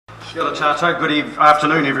Kia ora tātou. Good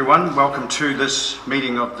afternoon, everyone. Welcome to this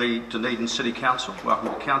meeting of the Dunedin City Council.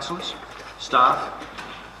 Welcome to councillors, staff,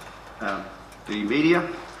 the media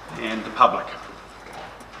and the public.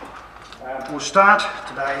 We'll start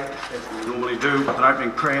today, as we normally do, with an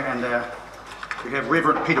opening prayer, and we have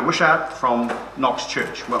Reverend Peter Wishart from Knox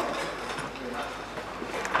Church. Welcome.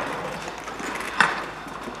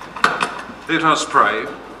 Let us pray.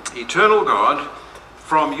 Eternal God,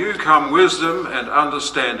 from you come wisdom and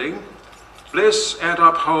understanding. Bless and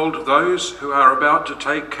uphold those who are about to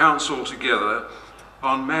take counsel together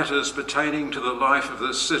on matters pertaining to the life of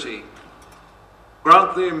this city.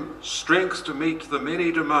 Grant them strength to meet the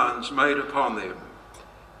many demands made upon them,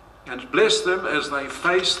 and bless them as they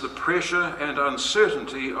face the pressure and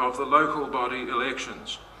uncertainty of the local body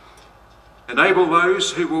elections. Enable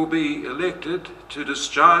those who will be elected to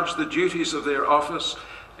discharge the duties of their office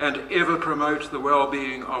and ever promote the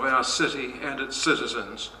well-being of our city and its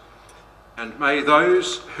citizens. And may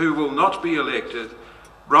those who will not be elected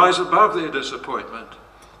rise above their disappointment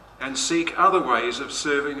and seek other ways of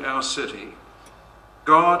serving our city.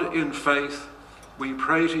 God, in faith, we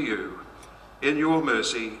pray to you. In your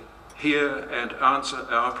mercy, hear and answer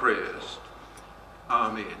our prayers.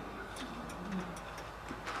 Amen.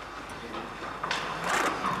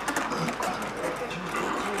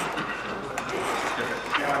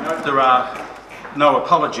 I note there are no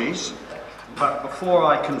apologies, but before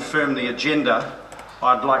I confirm the agenda,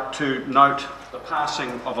 I'd like to note the passing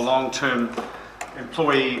of a long-term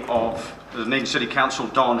employee of the Dunedin City Council,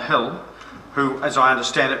 Don Hill, who, as I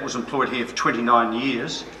understand it, was employed here for 29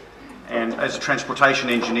 years and as a transportation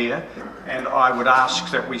engineer, and I would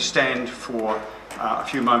ask that we stand for a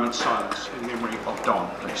few moments silence in memory of Don,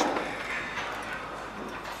 please.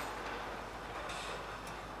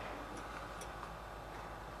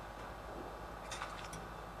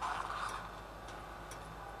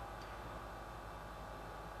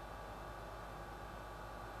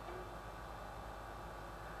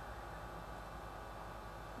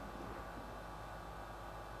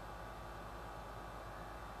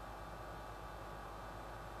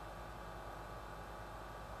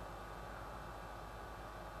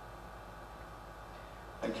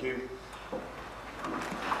 Thank you.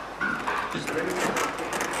 Is there any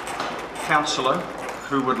councillor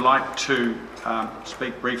who would like to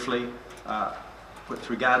speak briefly with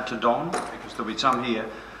regard to Don? Because there'll be some here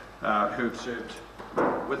who've served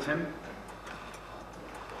with him.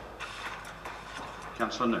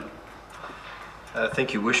 Councillor Noon.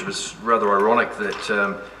 Thank you, Wish. It was rather ironic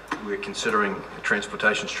that we're considering a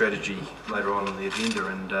transportation strategy later on the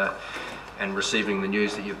agenda and receiving the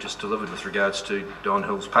news that you've just delivered with regards to Don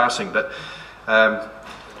Hill's passing. But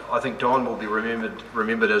I think Don will be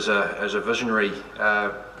remembered as a visionary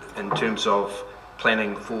in terms of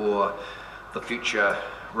planning for the future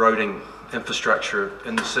roading infrastructure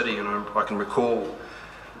in the city. And I can recall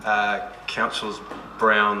Councillors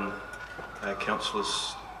Brown,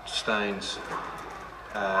 Councillors Staines,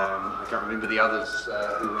 I can't remember the others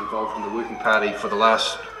who were involved in the working party for the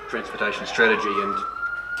last transportation strategy, and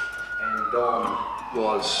Don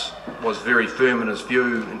was very firm in his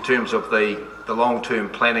view in terms of the long-term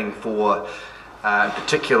planning for in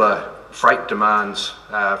particular freight demands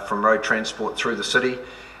from road transport through the city,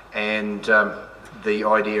 and the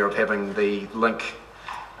idea of having the link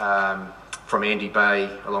from Andy Bay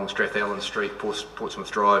along Strathallan Street,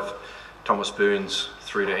 Portsmouth Drive, Thomas Burns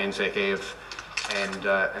through to Anzac Ave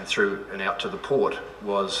and through and out to the port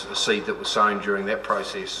was a seed that was sown during that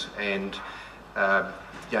process. And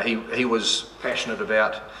yeah, he was passionate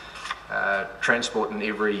about transport in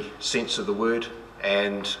every sense of the word,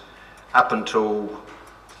 and up until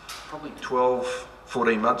probably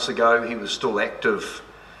 12-14 months ago he was still active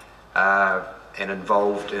and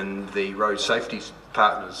involved in the Road Safety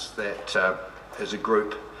Partners, that is a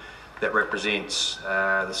group that represents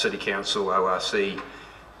the City Council, ORC,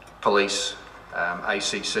 police,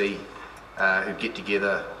 ACC, who get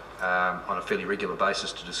together on a fairly regular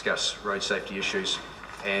basis to discuss road safety issues.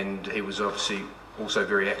 And he was obviously also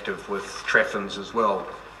very active with Traffins as well,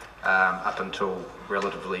 up until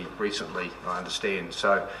relatively recently, I understand.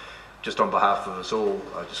 So just on behalf of us all,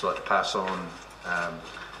 I'd just like to pass on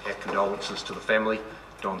our condolences to the family,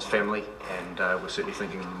 Don's family, and we're certainly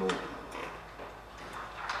thinking of them all.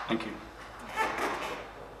 Thank you.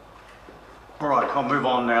 All right, I'll move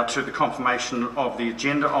on now to the confirmation of the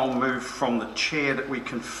agenda. I'll move from the chair that we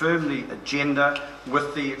confirm the agenda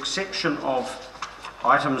with the exception of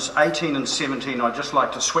items 18 and 17. I'd just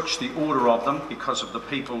like to switch the order of them because of the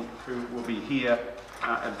people who will be here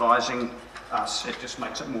advising us. It just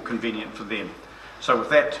makes it more convenient for them. So with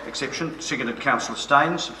that exception, seconded Councillor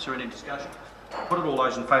Staines. Is there any discussion? Put it. All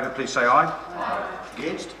those in favour, please say aye. Aye.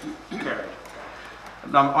 Against? Carried.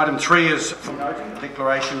 Item 3 is for noting,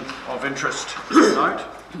 declaration of interest note.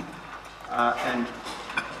 And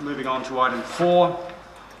moving on to item 4,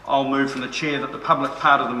 I'll move from the chair that the public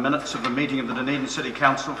part of the minutes of the meeting of the Dunedin City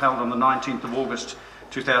Council held on the 19th of August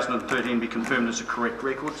 2013 be confirmed as a correct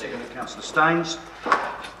record. Seconded, Councillor Staines.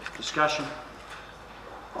 Discussion.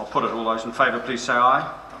 I'll put it. All those in favour, please say aye.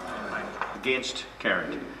 Aye. Against?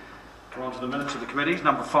 Carried. We're on to the minutes of the committees.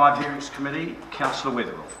 Number 5, Hearings Committee, Councillor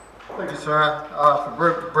Wetherell. Thank you, sir.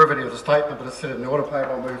 For brevity of the statement, but it's set in the order paper,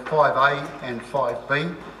 I'll move 5A and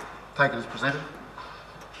 5B, taken as presented.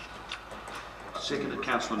 Seconded,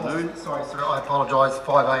 Councillor Noon. Sorry, sir, I apologise,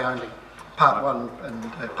 5A only, part 1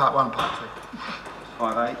 and part 1, part 2.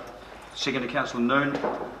 5A. Seconded, Councillor Noon.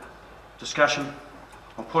 Discussion.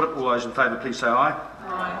 I'll put it. All those in favour, please say aye.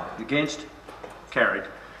 Aye. Against? Carried.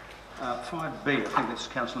 5B, I think that's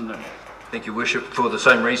Councillor Noon. Thank you, Worship. For the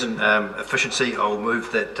same reason, efficiency, I'll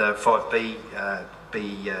move that 5B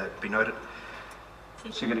be noted.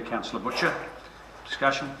 Seconded, Councillor Butcher.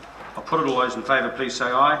 Discussion. I'll put it. All those in favour, please say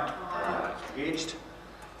aye. Aye. Against?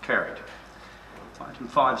 Carried. Item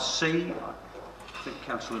 5C, I think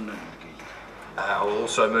Councillor Noon again. I'll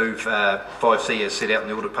also move 5C as set out in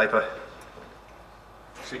the order paper.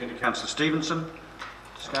 Seconded, Councillor Stevenson.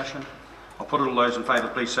 Discussion. I'll put it. All those in favour,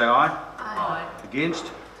 please say aye. Aye. Against?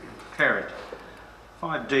 Carried.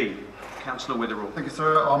 5D, Councillor Wetherell. Thank you,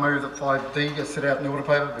 sir. I'll move that 5D as set out in the order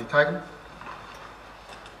paper be taken.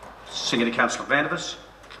 Seconded, Councillor Vandervis.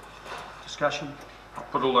 Discussion. I'll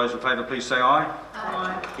put all those in favour, please say aye.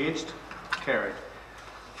 Aye. Against? Carried.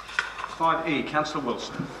 5E, Councillor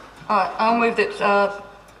Wilson. I'll move that,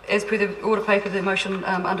 as per the order paper, the motion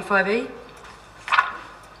under 5E.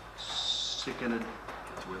 Seconded.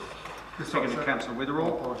 Yes, Seconded, Councillor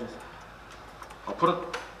Wetherell. Apologies. I'll put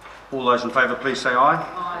it. All those in favour, please say aye.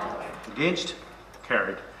 Aye. Against?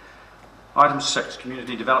 Carried. Item 6,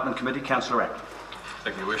 Community Development Committee, Councillor Ackland.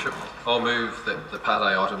 Thank you, Worship. I'll move that the Part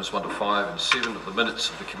A items 1 to 5 and 7 of the minutes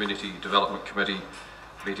of the Community Development Committee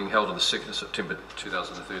meeting held on the 2nd of September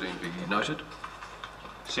 2013 be noted.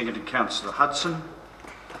 Seconded, Councillor Hudson.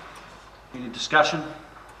 Any discussion?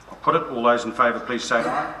 I'll put it. All those in favour, please say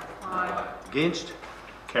aye. Aye. Against?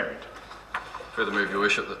 Carried. Further move, Your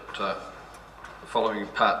Worship, that the following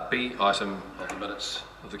Part B item of the minutes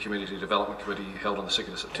of the Community Development Committee held on the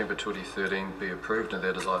 2nd of September 2013 be approved, and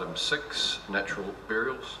that is item 6, natural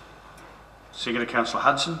burials. Seconded, Councillor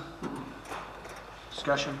Hudson.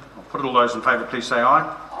 Discussion. I'll put it. All those in favour, please say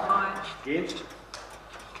aye. Aye. Against?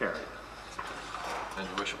 Carried. And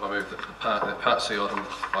Your Worship, I move that Part C item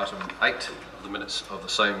 8 of the minutes of the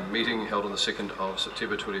same meeting held on the 2nd of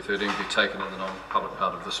September 2013 be taken in the non-public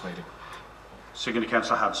part of this meeting. Seconded,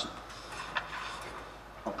 Councillor Hudson.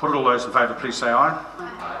 I'll put it. All those in favour, please say aye.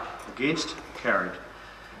 Aye. Against? Carried.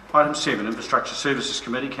 Item 7, Infrastructure Services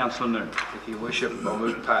Committee, Councillor Noon. Thank you, Worship. I'll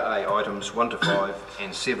move Part A items 1 to 5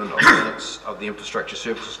 and 7 of the minutes of the Infrastructure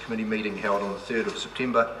Services Committee meeting held on the 3rd of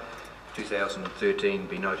September 2013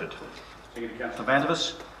 be noted. Seconded, Councillor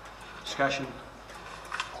Vandervis. Discussion.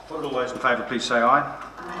 Put it. All those in favour, please say aye.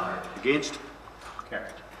 Aye. Against?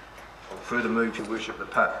 Carried. I'll further move, Your Worship, the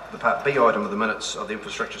Part B item of the minutes of the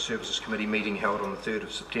Infrastructure Services Committee meeting held on the 3rd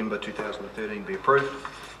of September 2013 be approved,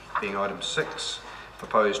 being item 6,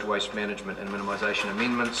 proposed waste management and minimisation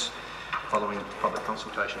amendments following public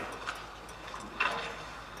consultation.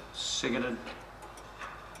 Seconded,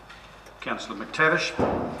 Councillor McTavish.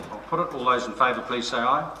 I'll put it. All those in favour, please say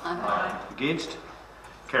aye. Aye. Against?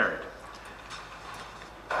 Carried.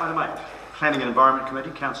 Item 8, Planning and Environment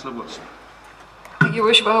Committee, Councillor Wilson. Thank you,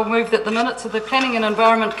 Worship. I'll move that the minutes of the Planning and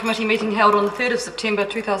Environment Committee meeting held on the 3rd of September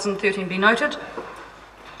 2013 be noted.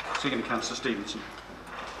 Seconded, Councillor Stevenson.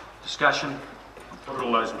 Discussion. I'll put it.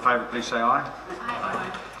 All those in favour, please say aye.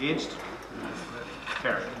 Aye. Against?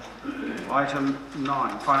 Carried. Item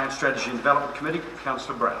 9, Finance Strategy and Development Committee,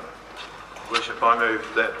 Councillor Brown. Worship, I move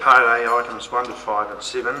that Part A items 1 to 5 and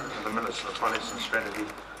 7 of the minutes of the Finance and Strategy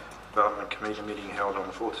Development Committee meeting held on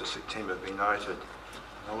the 4th of September be noted.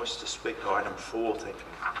 I wish to speak to item 4, thank you.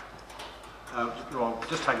 I'll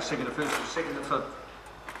just take a second first. A second for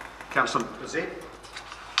Councillor Zed.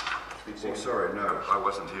 Oh, sorry, no, I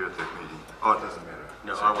wasn't here at that meeting. Oh, it doesn't matter.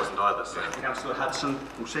 No, I wasn't either, so. Councillor Hudson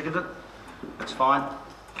will second it. That's fine.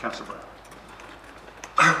 Councillor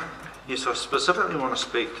Brown. Yes, I specifically want to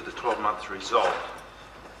speak to the 12-month result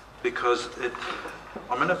because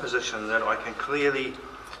I'm in a position that I can clearly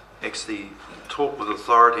actually talk with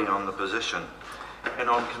authority on the position, and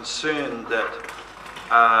I'm concerned that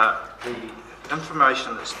the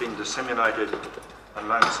information that's been disseminated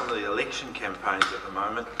among some of the election campaigns at the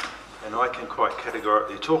moment and I can quite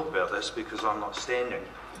categorically talk about this because I'm not standing,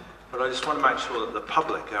 but I just want to make sure that the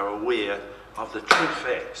public are aware of the true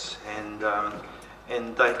facts, and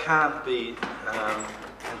they can't be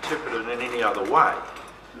interpreted in any other way.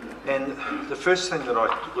 And the first thing that I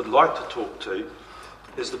would like to talk to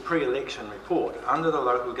is the pre-election report. Under the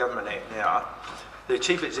Local Government Act now, the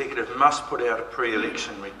Chief Executive must put out a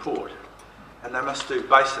pre-election report, and they must do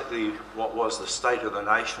basically what was the State of the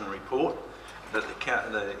Nation report that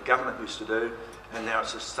the government used to do, and now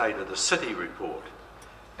it's the State of the City report.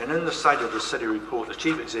 And in the State of the City report, the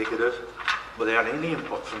Chief Executive, without any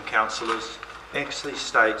input from councillors, actually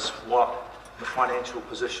states what the financial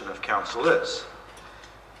position of council is.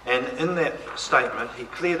 And in that statement, he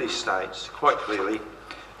clearly states, quite clearly,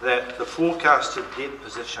 that the forecasted debt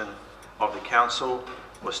position of the council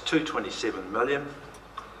was 227 million.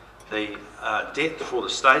 The debt for the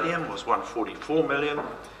stadium was 144 million,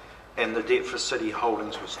 and the debt for City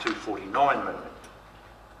Holdings was 249 million.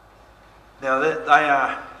 Now, they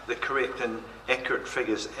are the correct and accurate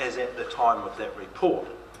figures as at the time of that report.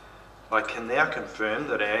 I can now confirm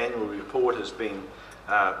that our annual report has been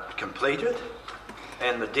completed,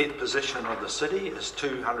 and the debt position of the city is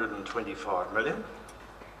 225 million.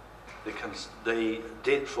 The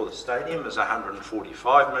debt for the stadium is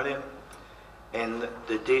 145 million, and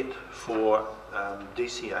the debt for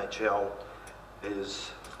DCHL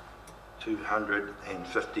is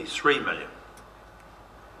 253 million.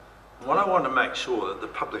 What I want to make sure that the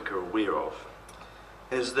public are aware of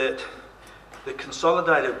is that the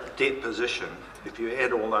consolidated debt position, if you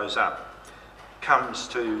add all those up, comes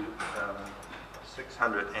to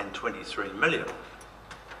 623 million.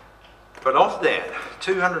 But of that,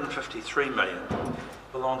 253 million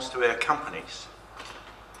belongs to our companies.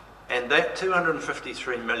 And that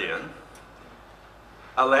 253 million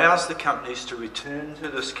allows the companies to return to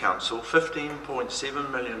this council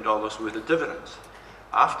 $15.7 million worth of dividends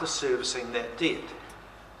after servicing that debt.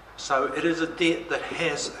 So it is a debt that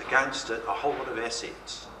has against it a whole lot of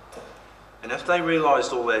assets. And if they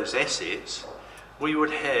realised all those assets, we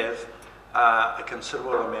would have a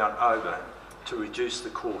considerable amount over to reduce the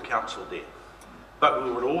core council debt. But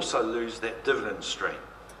we would also lose that dividend stream,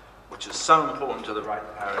 which is so important to the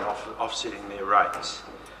ratepayer in offsetting their rates.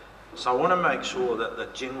 So I want to make sure that the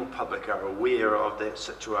general public are aware of that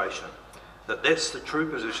situation, that that's the true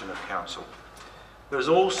position of council. There's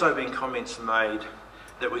also been comments made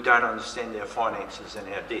that we don't understand our finances and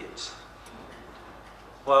our debts.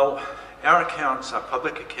 Well, our accounts are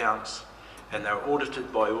public accounts, and they're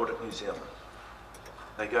audited by Audit New Zealand.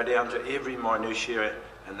 They go down to every minutiae,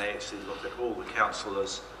 and they actually look at all the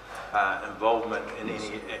councillors' involvement in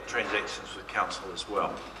any transactions with council as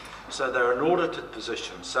well. So they're an audited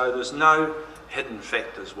position, so there's no hidden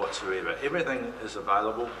factors whatsoever. Everything is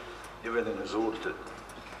available, everything is audited.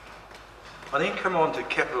 I then come on to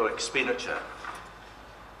capital expenditure,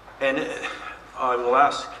 and I will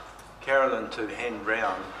ask Carolyn to hand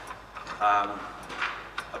round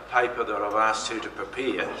a paper that I've asked her to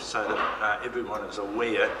prepare so that everyone is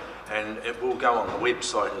aware, and it will go on the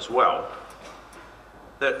website as well,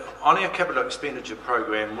 that on our capital expenditure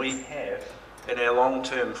program we have in our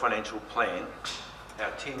long-term financial plan,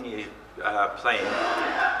 our 10-year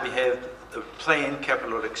plan, we have the planned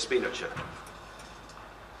capital expenditure.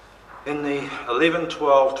 In the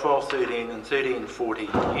 11-12, 12-13 and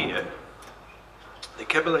 13-14 year, the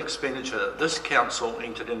capital expenditure that this council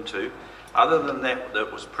entered into, other than that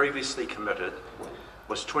was previously committed,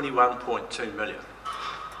 was 21.2 million.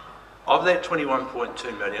 Of that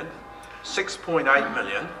 21.2 million, 6.8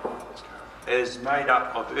 million is made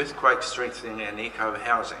up of earthquake strengthening and eco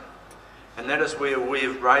housing. And that is where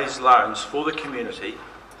we've raised loans for the community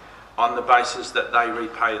on the basis that they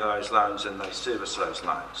repay those loans and they service those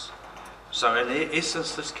loans. So in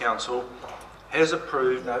essence, this council has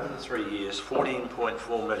approved over the 3 years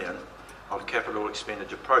 14.4 million of capital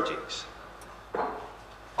expenditure projects.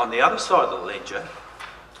 On the other side of the ledger,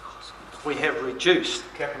 we have reduced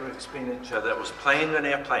capital expenditure that was planned in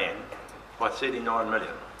our plan by 39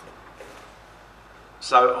 million.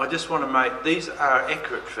 So I just want to make, these are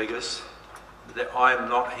accurate figures, that I am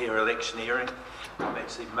not here electioneering. I'm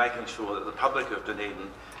actually making sure that the public of Dunedin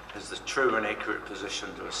has the true and accurate position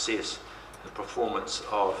to assess the performance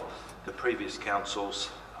of the previous councils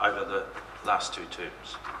over the last 2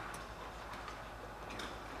 terms.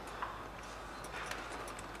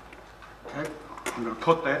 Okay, I'm going to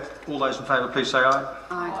put that. All those in favour, please say aye.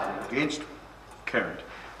 Aye. Against? Carried.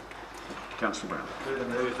 Councillor Brown. Further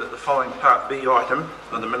move that the following Part B item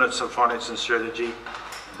of the minutes of Finance and Strategy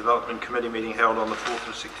Development Committee meeting held on the 4th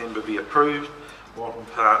of September be approved. Bottom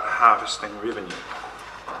part, harvesting revenue.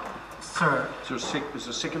 Sir, Is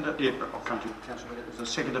there a seconder? Yeah, I'll come to you, Councillor. Is there a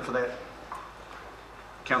seconder for that?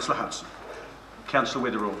 Councillor Hudson.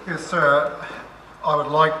 Councillor Weatherall. yes, sir. I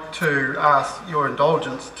would like to ask your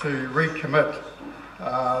indulgence to recommit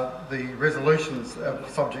the resolutions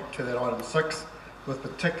subject to that item 6, with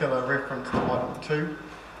particular reference to item 2.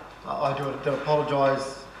 I did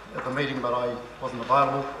apologise at the meeting, but I wasn't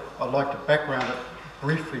available. I'd like to background it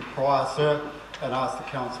briefly prior, sir, and ask the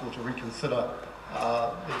council to reconsider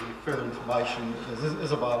the further information that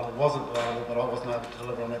is available, wasn't available, but I wasn't able to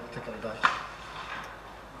deliver on that particular day.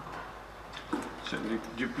 Certainly.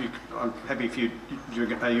 I'm happy if you...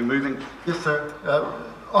 Are you moving? Yes, sir.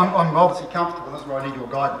 I'm obviously comfortable with this, where I need your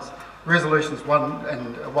guidance. Resolutions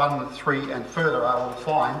 1, 3 and further are all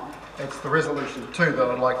fine. It's the resolution 2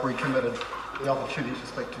 that I'd like recommitted the opportunity to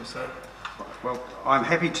speak to, sir. Well, I'm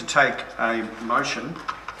happy to take a motion,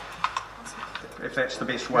 if that's the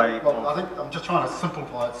best way. Well, I think I'm just trying to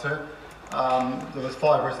simplify it, sir. There was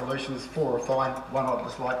 5 resolutions, 4 are fine. One I'd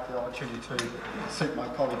just like the opportunity to seek my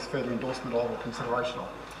colleagues' further endorsement of or consideration of.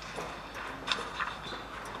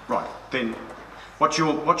 Right, then what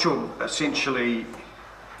you're essentially,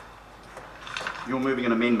 you're moving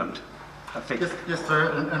an amendment, effectively. Yes,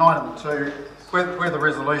 sir. In item 2, where the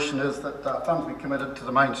resolution is that funds be committed to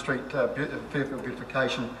the Main Street Fairfield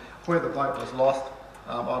beautification, where the vote was lost,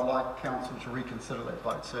 I'd like council to reconsider that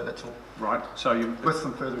vote, sir. That's all. Right, so you're With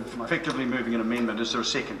some further information. effectively moving an amendment. Is there a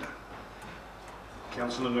seconder?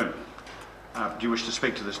 Councillor Loon. Do you wish to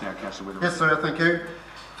speak to this now, Councillor Weatherall? Yes, sir. Thank you.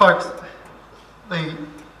 Folks,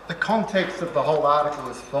 the context of the whole article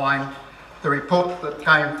is fine. The report that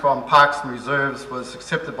came from Parks and Reserves was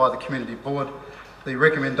accepted by the Community Board. The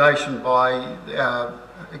recommendation by our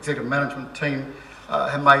executive management team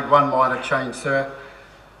have made one minor change, sir.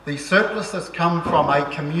 The surplus has come from a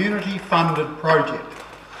community-funded project.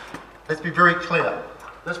 Let's be very clear.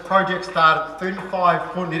 This project started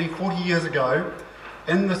nearly 40 years ago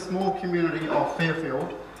in the small community of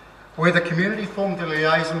Fairfield, where the community formed a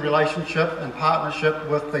liaison relationship and partnership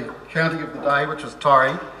with the county of the day, which was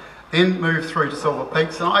Torrey, then moved through to Silver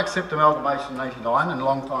Peaks, and I accept amalgamation in '89 and a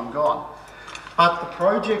long time gone. But the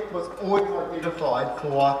project was always identified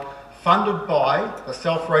for, funded by the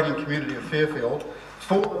self-rating community of Fairfield,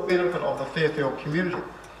 for the benefit of the Fairfield community.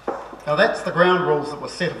 Now that's the ground rules that were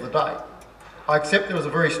set of the day. I accept there was a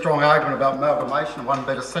very strong argument about amalgamation, one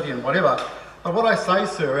better city and whatever, but what I say,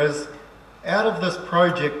 sir, is out of this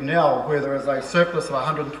project now, where there is a surplus of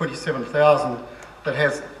 127,000 that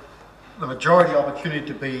has the majority opportunity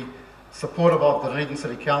to be supportive of the Dunedin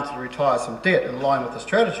City Council to retire some debt in line with the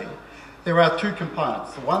strategy, there are 2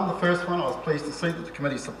 components. The first one, I was pleased to see that the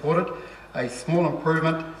committee supported a small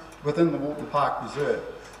improvement within the Walton Park Reserve.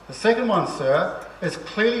 The second one, sir, is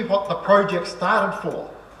clearly what the project started for.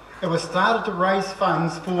 It was started to raise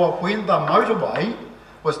funds for when the motorway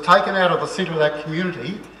was taken out of the centre of that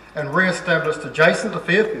community and re-established adjacent to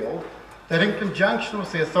Fairfield, that in conjunction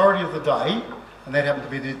with the authority of the day, and that happened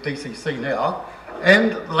to be the DCC now,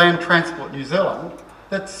 and Land Transport New Zealand,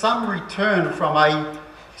 that some return from a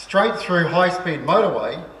straight-through high-speed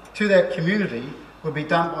motorway to that community would be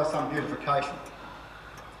done by some beautification.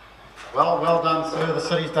 Well done, sir. The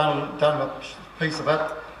city's done a piece of it,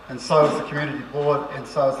 and so has the community board, and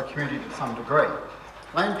so has the community to some degree.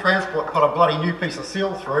 Land Transport put a bloody new piece of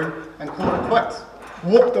seal through and called it quits.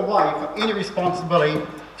 Walked away from any responsibility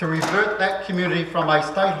to revert that community from a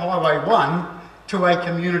State Highway 1 to a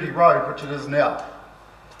community road, which it is now.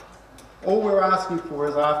 All we're asking for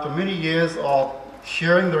is, after many years of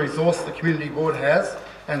sharing the resource the community board has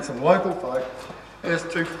and some local folk, is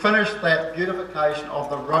to finish that beautification of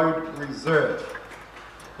the road reserve.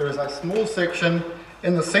 There is a small section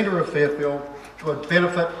in the centre of Fairfield that would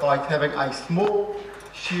benefit by having a small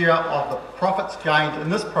share of the profits gained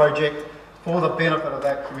in this project for the benefit of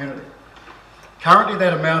that community. Currently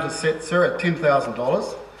that amount is set, sir, at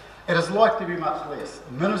 $10,000. It is likely to be much less,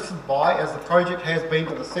 administered by, as the project has been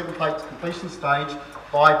to the 7/8 completion stage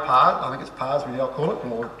by PARS, I think it's PARS we now call it,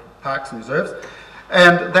 or Parks and Reserves,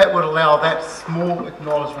 and that would allow that small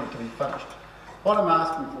acknowledgement to be finished. What I'm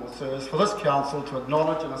asking for, sir, is for this council to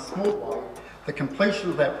acknowledge in a small way the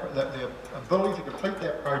completion of that, the ability to complete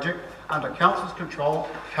that project under council's control,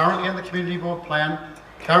 currently in the community board plan,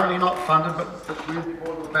 currently not funded, but the community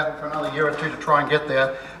board will battle for another year or 2 to try and get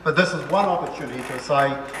there. But this is one opportunity to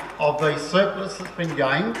say, of the surplus that's been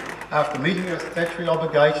gained after meeting our statutory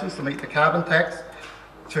obligations to meet the carbon tax,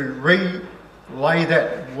 to relay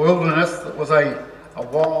that wilderness that was a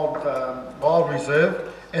wild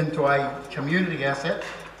reserve into a community asset,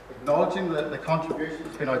 acknowledging that the contribution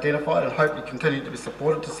has been identified and hopefully continue to be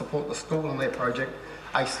supported to support the school and their project,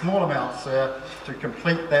 a small amount, sir, to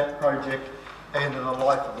complete that project and in the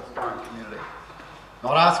life of its current community.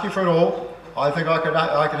 Not asking for it all. I think I could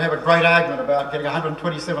have a great argument about getting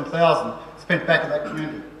 127,000 spent back in that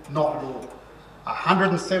community. Not at all.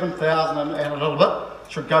 107,000 and a little bit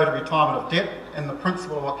should go to retirement of debt and the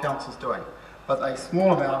principle of what council's doing. But a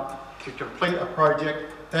small amount to complete a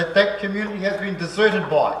project that community has been deserted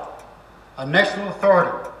by a national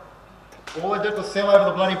authority. All they did was sell over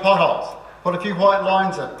the bloody potholes, put a few white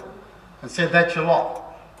lines in, and said that's your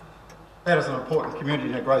lot. That is an important community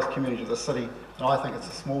and a growth community to the city, and I think it's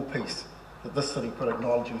a small piece that this city could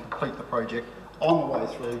acknowledge and complete the project on the way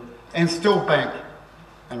through, and still bank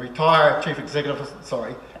and retire our chief executive,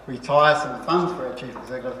 retire some funds for our chief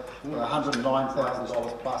executive for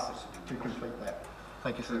 $109,000 plus to complete that.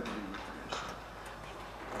 Thank you, sir.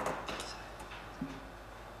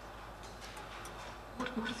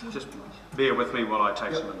 Just bear with me while I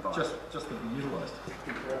take some advice. Just to be utilised.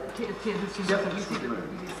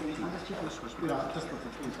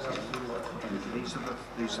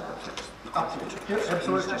 These are the text. Absolutely.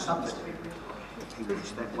 If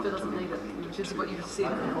it doesn't need it, which is what you just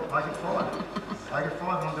said. I get five. I get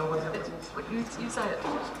five and I'll always have it. What you say it.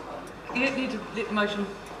 You don't need to let the motion.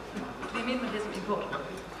 The amendment hasn't been put.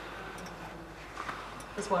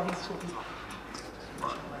 That's why he's talking.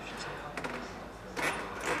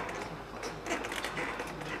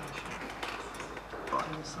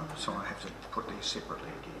 So I have to put these separately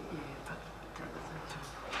again.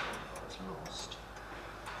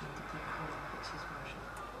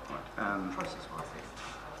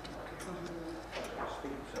 Right,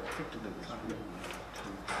 effectively,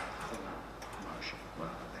 motion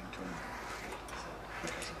rather than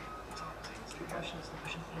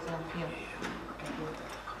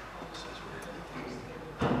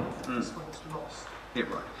yeah,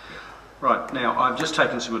 right. Right, now I've just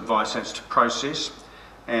taken some advice as to process.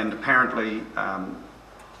 And apparently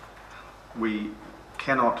we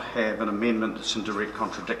cannot have an amendment that's in direct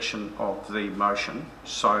contradiction of the motion.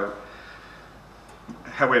 So,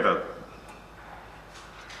 however,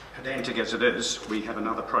 pedantic as it is, we have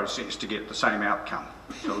another process to get the same outcome.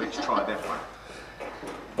 So let's try that one.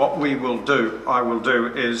 What we will do, I will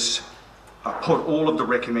do, is put all of the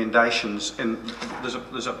recommendations in.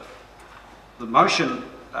 The motion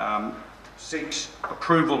seeks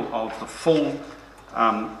approval of the full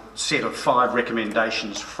set of 5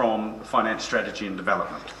 recommendations from Finance Strategy and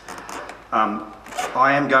Development.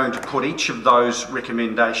 I am going to put each of those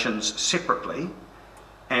recommendations separately,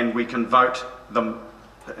 and we can vote them.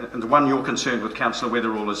 And the one you're concerned with, Councillor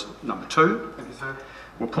Weatherall, is number 2. Thank you, sir.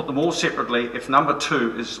 We'll put them all separately. If number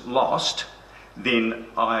 2 is lost, then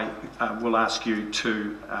I will ask you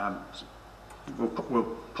to, we'll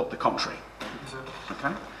put the contrary. Thank you, sir.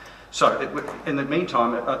 Okay? So, in the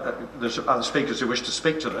meantime, there's other speakers who wish to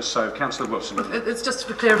speak to this, so Councillor Wilson. It's just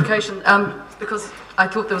for clarification, because I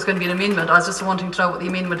thought there was going to be an amendment. I was just wanting to know what the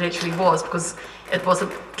amendment actually was, because it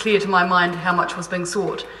wasn't clear to my mind how much was being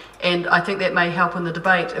sought. And I think that may help in the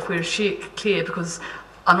debate if we're clear, because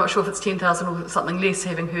I'm not sure if it's 10,000 or something less,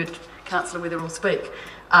 having heard Councillor Weatherall speak.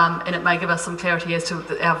 And it may give us some clarity as to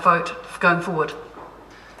our vote going forward.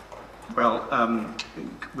 Well,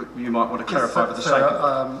 you might want to clarify for the sake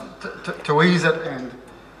of... To ease it and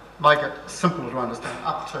make it simple to understand,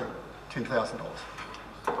 up to $10,000.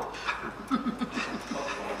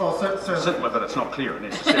 Well, sir, simpler, but it's not clear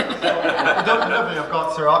necessarily. the delivery I've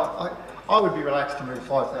got, sir, I would be relaxed to move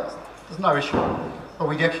 5,000. There's no issue. But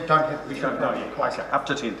we actually don't have... We don't know yet. Okay, up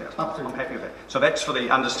to 10,000. I'm happy with that. So that's for the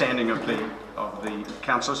understanding of the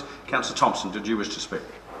councillors. Councillor Thompson, did you wish to speak?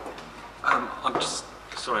 I'm just...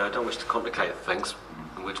 Sorry, I don't wish to complicate things,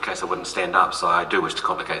 in which case I wouldn't stand up, so I do wish to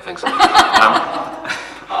complicate things.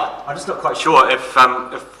 I'm just not quite sure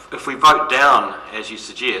if we vote down, as you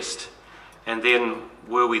suggest, and then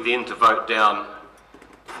were we then to vote down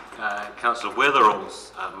Councillor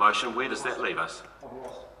Weatherall's motion, where does that leave us?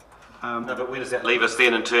 No, but where does that leave us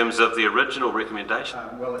then in terms of the original recommendation?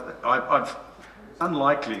 Well, I've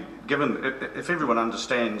unlikely, given if everyone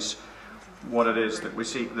understands what it is that we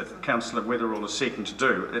see that Councillor Weatherall is seeking to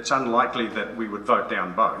do, it's unlikely that we would vote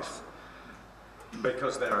down both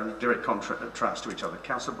because they're in direct contrast to each other.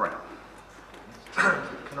 Councillor Brown.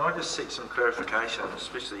 Can I just seek some clarification,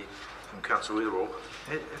 especially from Councillor Weatherall?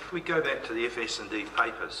 If we go back to the FS&D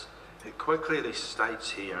papers, it quite clearly states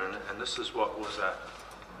here, and this is what was a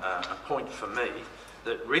point for me,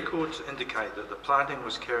 that records indicate that the planting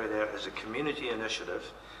was carried out as a community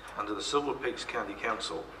initiative under the Silver Peaks County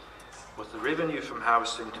Council, with the revenue from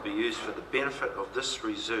harvesting to be used for the benefit of this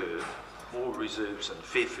reserve or reserves in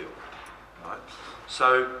Fairfield. Right?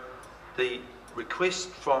 So the request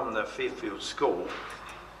from the Fairfield School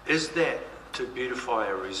Is that to beautify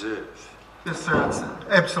a reserve? Yes, sir, it's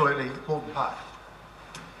absolutely Warden Park.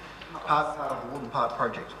 Part of the Warden Park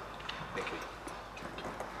project. Thank you.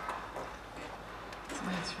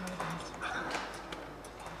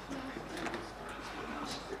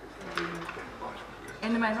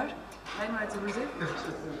 And the main road? Main road's a reserve? It's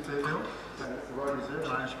the hill, it's the road reserve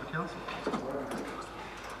and ownership of council.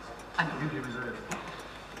 I know. Community reserve.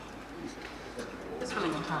 It's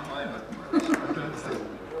filling on time.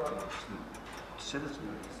 Citizens.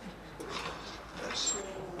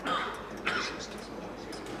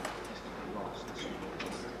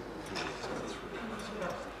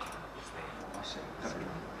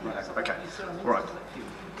 Okay, all right.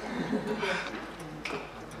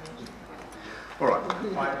 All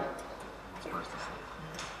right.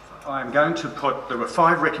 I'm going to put, there were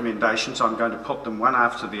 5 recommendations, I'm going to put them one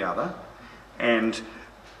after the other, and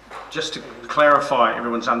just to clarify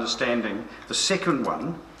everyone's understanding, the second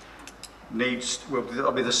one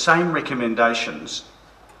will be the same recommendations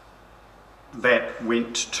that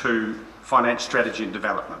went to finance strategy and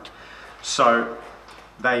development. So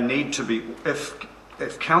they need to be, if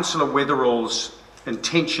Councillor Weatherall's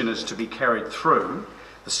intention is to be carried through,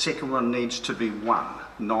 the second one needs to be won,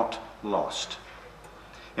 not lost.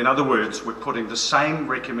 In other words, we're putting the same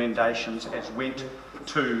recommendations as went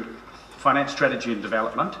to finance strategy and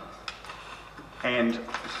development, and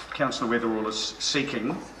Councillor Weatherall is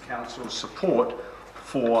seeking Council's support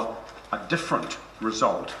for a different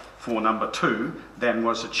result for number 2 than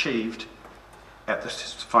was achieved at the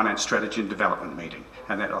finance strategy and development meeting.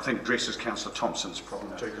 And that, I think, addresses Councillor Thompson's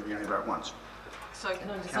problem too, because we only vote once. So can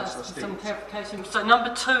I just Councillor ask for some Stevens. clarification? So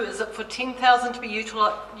number 2, is it for 10,000 to be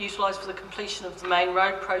utilised for the completion of the main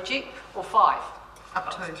road project, or 5?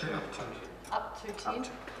 Up to. Up to 10?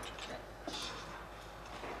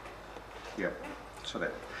 Yeah, so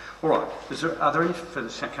that. All right, are there any further,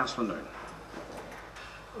 Councillor Noon?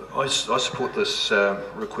 I support this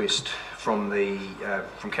request from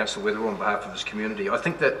Councillor Weatherall on behalf of his community. I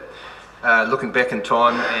think that looking back in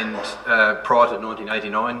time and prior to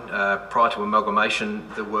 1989, prior to amalgamation,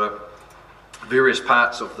 there were various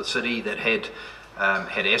parts of the city that had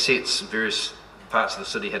assets, various parts of the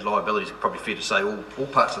city had liabilities. It's probably fair to say all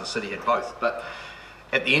parts of the city had both. But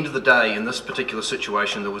at the end of the day, in this particular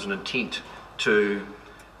situation, there was an intent to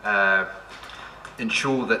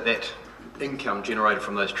ensure that income generated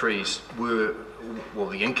from those trees the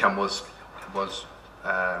income was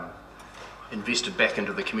invested back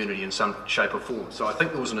into the community in some shape or form. So I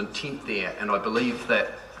think there was an intent there, and I believe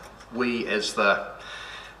that we, as the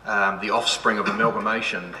offspring of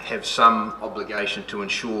amalgamation, have some obligation to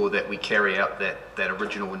ensure that we carry out that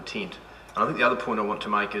original intent. And I think the other point I want to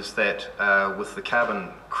make is that with the carbon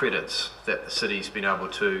credits that the city's been able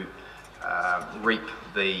to reap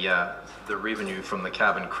the revenue from the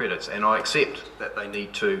carbon credits, and I accept that they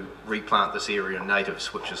need to replant this area in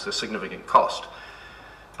natives, which is a significant cost.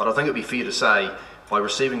 But I think it'd be fair to say, by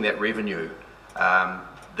receiving that revenue,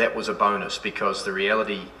 that was a bonus, because the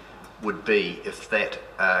reality would be, if that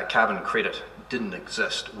carbon credit didn't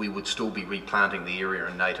exist, we would still be replanting the area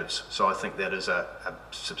in natives. So I think that is a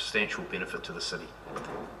substantial benefit to the city.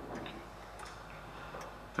 Thank you.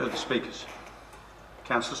 Further speakers?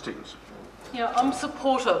 Councillor Stevens. Yeah, I'm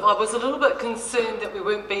supportive. I was a little bit concerned that we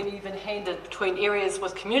weren't being even-handed between areas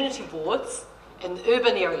with community boards and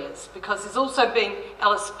urban areas, because there's also been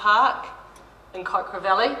Ellis Park in Kaikoura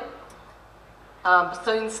Valley,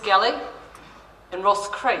 Bethune's Gully and Ross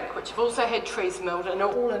Creek, which have also had trees milled and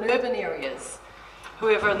are all in urban areas.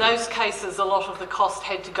 However, in those cases, a lot of the cost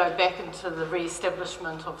had to go back into the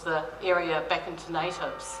re-establishment of the area back into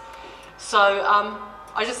natives. So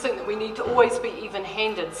I just think that we need to always be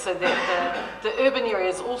even-handed, so that the urban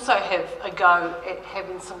areas also have a go at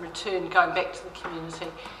having some return going back to the community,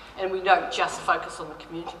 and we don't just focus on the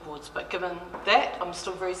community boards. But given that, I'm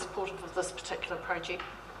still very supportive of this particular project.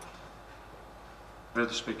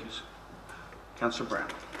 Further speakers? Councillor Brown.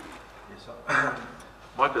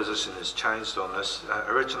 My position has changed on this.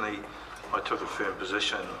 Originally, I took a firm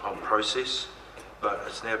position on process, but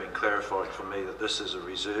it's now been clarified for me that this is a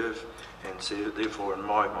reserve, and so therefore, in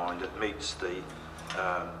my mind, it meets the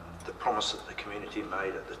promise that the community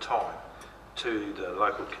made at the time to the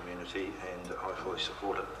local community, and I fully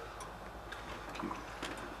support it. Thank you.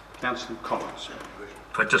 Councillor Collins.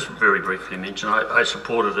 If I just very briefly mention, I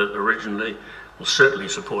supported it originally, will certainly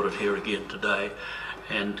support it here again today,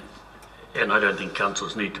 and I don't think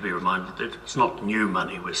councillors need to be reminded that it's not new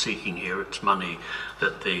money we're seeking here, it's money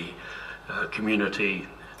that the community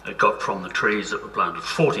got from the trees that were planted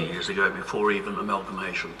 40 years ago, before even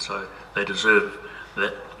amalgamation. So they deserve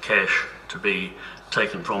that cash to be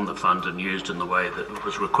taken from the fund and used in the way that it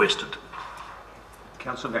was requested.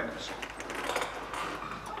 Councillor Vanders.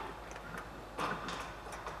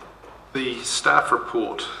 The staff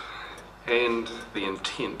report and the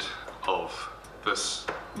intent of this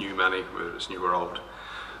new money, whether it's new or old,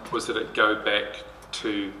 was that it go back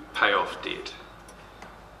to pay off debt.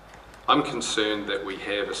 I'm concerned that we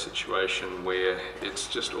have a situation where it's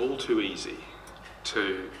just all too easy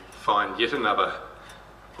to find yet another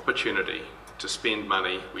opportunity to spend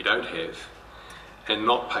money we don't have and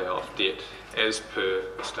not pay off debt as per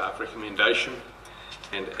the staff recommendation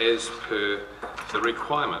and as per the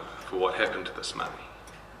requirement for what happened to this money.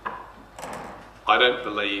 I don't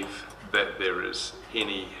believe that there is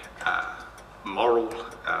any moral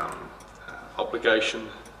obligation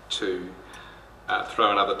to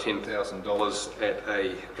throw another $10,000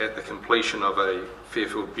 at the completion of a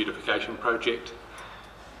Fairfield beautification project.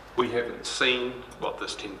 We haven't seen what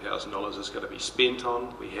this $10,000 is going to be spent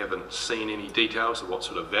on. We haven't seen any details of what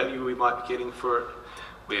sort of value we might be getting for it.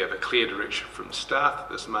 We have a clear direction from staff that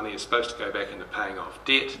this money is supposed to go back into paying off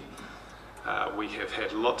debt. We have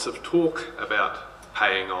had lots of talk about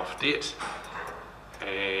paying off debt,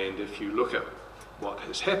 and if you look at what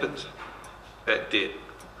has happened, that debt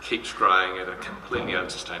keeps growing at a completely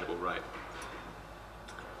unsustainable rate.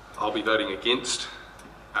 I'll be voting against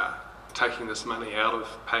taking this money out of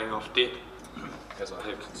paying off debt, as I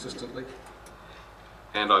have consistently,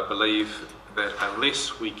 and I believe that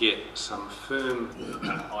unless we get some firm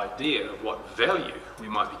idea of what value we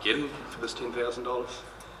might be getting for this $10,000,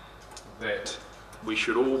 that we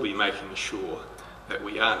should all be making sure that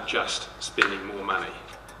we aren't just spending more money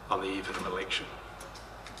on the eve of an election.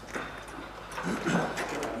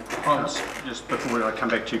 Just before I come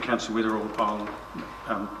back to you, Councillor Wetherell,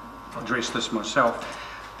 I'll address this myself.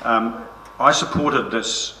 I supported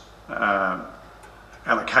this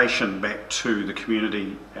allocation back to the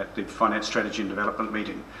community at the Finance Strategy and Development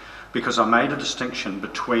meeting because I made a distinction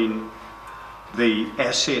between the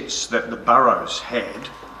assets that the boroughs had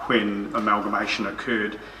when amalgamation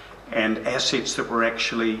occurred and assets that were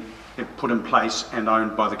actually put in place and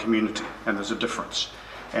owned by the community, and there's a difference.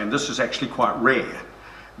 And this is actually quite rare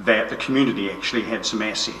that the community actually had some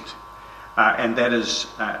asset. And that is,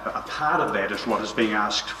 a part of that is what is being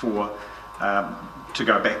asked for to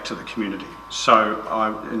go back to the community. So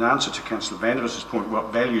in answer to Councillor Vanders' point,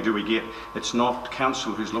 what value do we get? It's not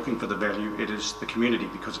council who's looking for the value, it is the community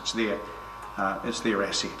because it's their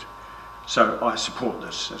asset. So I support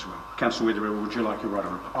this as well. Councillor Wetherell, would you like your right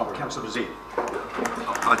on? Oh, Councillor Z.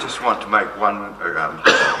 I just want to make one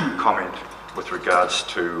comment with regards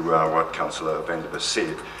to what Councillor Vanders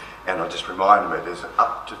said. And I just remind him it is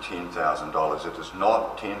up to $10,000. It is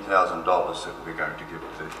not $10,000 that we're going to give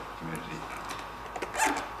to the community.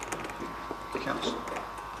 Councillor.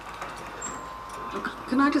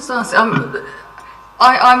 Can I just ask,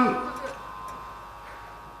 I'm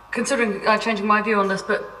considering changing my view on this,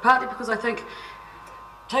 but partly because I think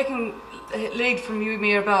taking lead from you,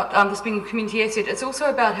 Mayor, about this being a community asset, it's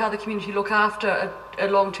also about how the community look after a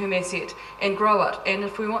long-term asset and grow it. And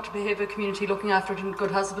if we want to have a community looking after it in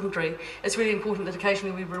good husbandry, it's really important that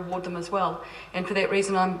occasionally we reward them as well. And for that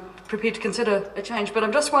reason, I'm prepared to consider a change. But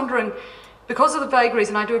I'm just wondering, because of the vagaries,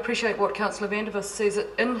 and I do appreciate what Councillor Vanders says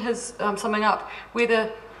in his summing up,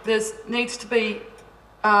 whether there needs to be,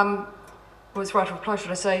 was right to reply,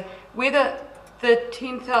 should I say, whether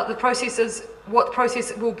the process is what the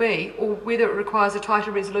process will be, or whether it requires a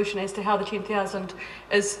tighter resolution as to how the 10,000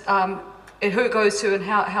 is, and who it goes to, and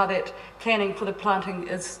how that planning for the planting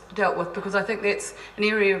is dealt with, because I think that's an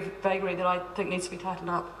area of vagary that I think needs to be tightened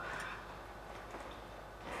up.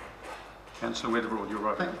 Councillor Wetherell, you're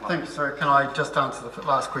right. Thank you, sir. Can I just answer the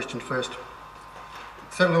last question first?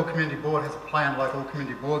 Sept Local Community Board has a plan like all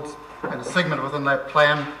community boards, and a segment within that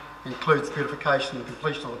plan includes beautification and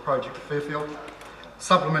completion of the project at Fairfield.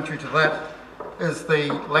 Supplementary to that is the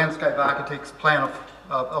landscape architect's plan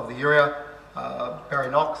of the area. Barry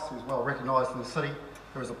Knox, who's well recognised in the city.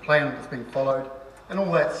 There is a plan that's being followed, and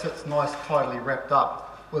all that sits nice, tidily wrapped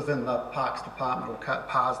up within the Parks Department or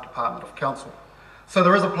PARS Department of Council. So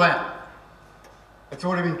there is a plan. It's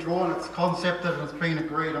already been drawn, it's concepted, and it's been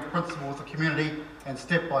agreed in principle with the community, and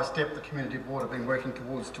step by step the community board have been working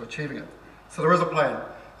towards to achieving it. So there is a plan,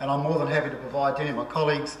 and I'm more than happy to provide to any of my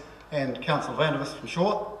colleagues and Councillor Vanders from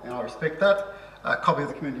Short, and I respect that, a copy of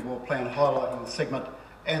the community board plan highlighting the segment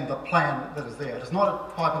and the plan that is there. It is not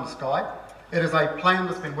a pipe in the sky, it is a plan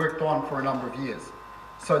that's been worked on for a number of years.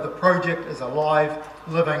 So the project is alive,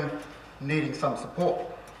 living, needing some support.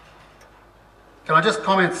 Can I just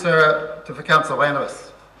comment, sir, for Councillor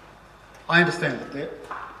Vanders? I understand the debt.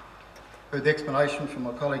 heard the explanation from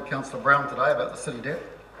my colleague Councillor Brown today about the city debt.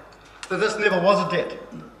 So this never was a debt.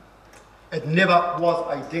 It never was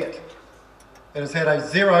a debt. It has had a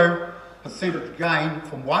 0% gain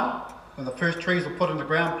from when the first trees were put in the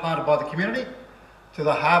ground planted by the community, to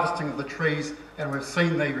the harvesting of the trees, and we've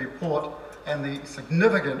seen the report and the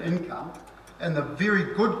significant income and the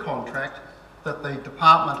very good contract that the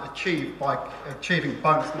department achieved by achieving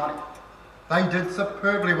bonus money. They did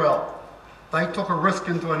superbly well. They took a risk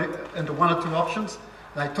into one or two options.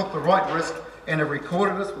 They took the right risk and have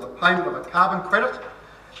recorded us with a payment of a carbon credit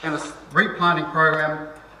and a replanting program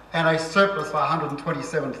and a surplus of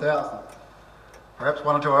 127,000. Perhaps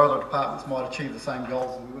one or two other departments might achieve the same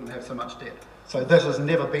goals and we wouldn't have so much debt. So this has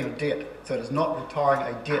never been a debt. So it is not retiring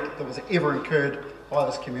a debt that was ever incurred by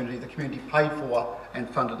this community. The community paid for and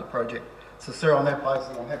funded the project. So sir, on that basis,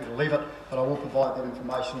 I'm happy to leave it, but I will provide that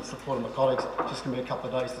information in support of my colleagues. Just give me a couple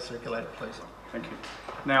of days to circulate it, please. Thank you.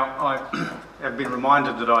 Now, I have been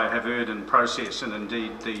reminded that I have heard in process, and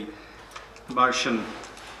indeed the motion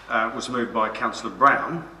was moved by Councillor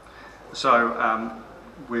Brown. So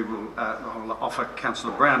we will I'll offer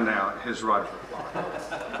Councillor Brown now his right.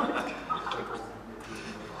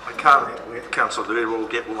 I can't let Councillor Dunedin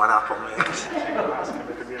get one up on me.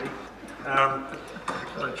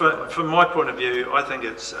 But from my point of view, I think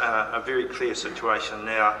it's a very clear situation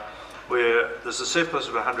now where there's a surplus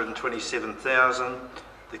of 127,000.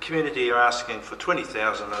 The community are asking for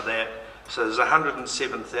 20,000 of that. So there's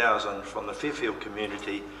 107,000 from the Fairfield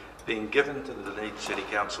community being given to the Dunedin City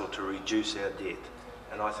Council to reduce our debt.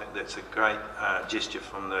 And I think that's a great gesture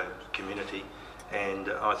from the community,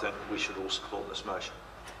 and I think we should all support this motion.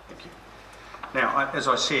 Thank you. Now, as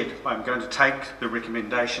I said, I'm going to take the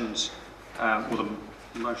recommendations, or the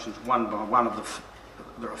motions one by one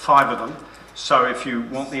there are 5 of them. So if you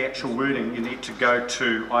want the actual wording, you need to go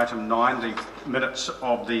to item 9, the minutes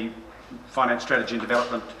of the Finance Strategy and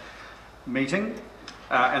Development meeting.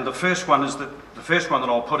 And the first one that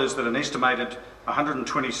I'll put is that an estimated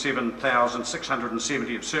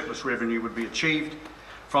 127,670 of surplus revenue would be achieved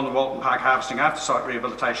from the Walton Park harvesting after site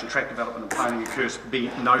rehabilitation, track development and planning occurs, be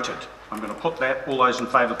noted. I'm going to put that. All those in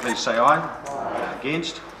favour please say aye. Aye.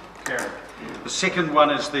 Against? Carried. The second one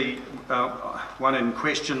is the one in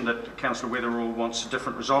question that Councillor Weatherall wants a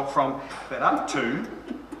different result from, that up to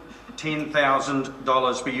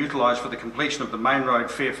 $10,000 be utilised for the completion of the Main Road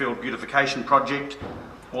Fairfield beautification project.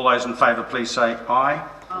 All those in favour please say aye.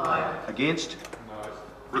 Aye. Against? No.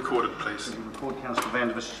 Recorded please. Can you record Councillor Van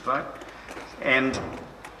der Vis's vote? And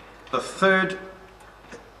the third,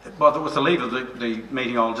 with the leave of the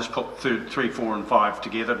meeting, I'll just put 3, 4 and 5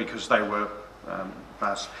 together because they were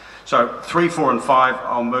passed. So 3, 4 and 5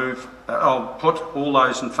 I'll put. All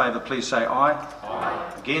those in favour please say aye.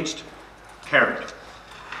 Aye. Against? Carried.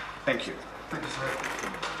 Thank you. Thank you, sir.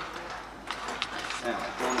 Now,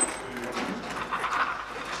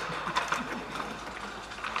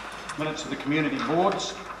 minutes of the community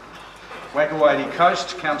boards. Waikowhati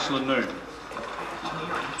Coast, Councillor Noon.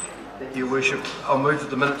 Thank you, Worship. I'll move that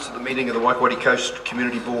the minutes of the meeting of the Waikowhati Coast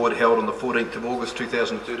Community Board held on the 14th of August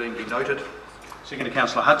 2013 be noted. Second to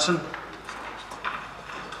Councillor Hudson.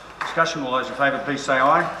 Discussion. All those in favour please say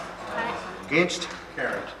aye. Aye. Against?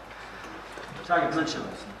 Carried. Target mention.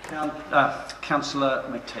 Councillor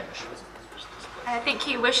McTavish. Thank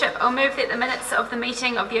you, Worship. I'll move that the minutes of the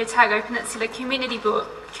meeting of the Otago Peninsula Community Board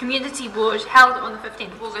held on the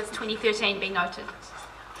 15th of August 2013 be noted.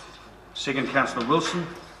 Second, Councillor Wilson.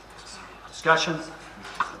 Discussion.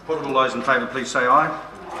 Put all those in favour please say aye.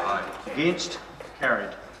 Aye. Against?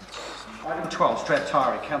 Carried. Item 12,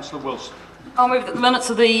 Strathtyre, Councillor Wilson. I'll move that the minutes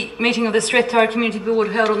of the meeting of the Strathtyre Community Board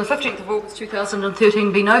held on the 15th of August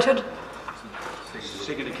 2013 be noted.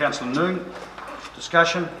 Second to Councillor Noon.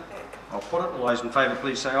 Discussion. I'll put it. All those in favour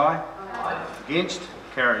please say aye. Aye. Against?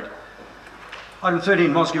 Carried. Item 13,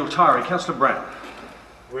 Mosgiel Tyre, Councillor Brown.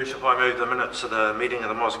 Worship, I move the minutes of the meeting of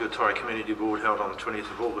the Mosgiel Tyre Community Board held on the 20th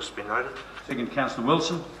of August be noted. Second, Councillor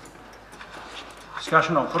Wilson.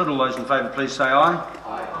 Discussion. I'll put it. All those in favour please say aye.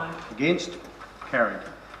 Aye. Against? Carried.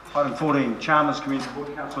 Item 14, Chalmers Community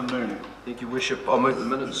Board, Councillor Noon. Thank you, Worship. I'll move the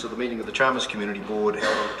minutes of the meeting of the Chalmers Community Board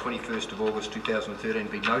held on the 21st of August 2013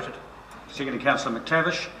 be noted. Second to Councillor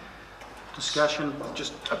McTavish. Discussion.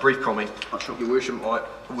 Just a brief comment. Oh, sure. Your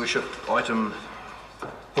Worship, item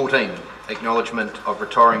 14, acknowledgement of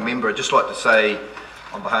retiring member. I'd just like to say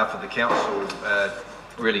on behalf of the council,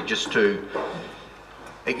 really just to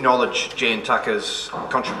acknowledge Jan Tucker's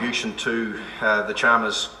contribution to the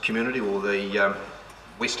Chalmers community, or the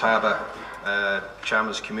West Harbour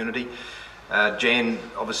Chalmers community. Jan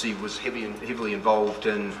obviously was heavily involved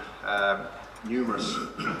in numerous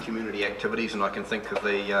community activities, and I can think of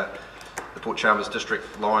the the Port Chalmers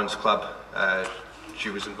District Lions Club. She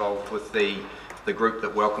was involved with the group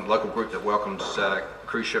that local group that welcomes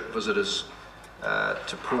cruise ship visitors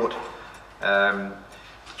to port.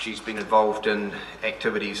 She's been involved in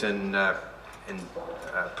activities in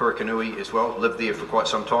Purakanui as well, lived there for quite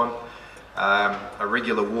some time. A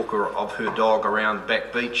regular walker of her dog around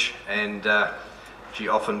Back Beach, and she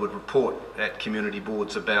often would report at community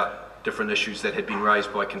boards about different issues that had been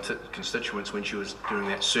raised by constituents when she was doing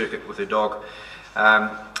that circuit with her dog.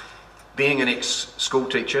 Being an ex-school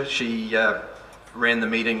teacher, she ran the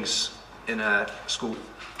meetings in a school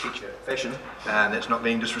teacher fashion, and that's not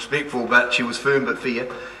being disrespectful, but she was firm but fair,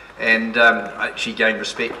 and she gained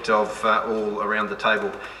respect of all around the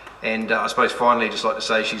table. And I suppose finally, I'd just like to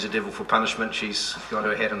say she's a devil for punishment. She's got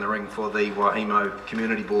her hat in the ring for the Wahimo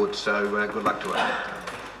Community Board, so good luck to her.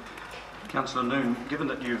 Councillor Noon, given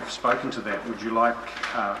that you've spoken to that, would you like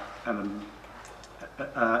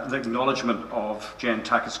the acknowledgement of Jan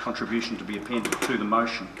Tucker's contribution to be appended to the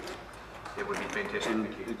motion? It would be fantastic. And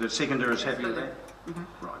thank you. the seconder is happy with that?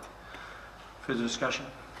 Right. Further discussion?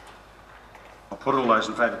 I'll put all those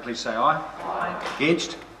in favour, please say aye. Aye.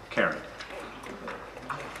 Against? Carried.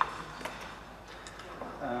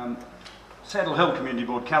 Saddle Hill Community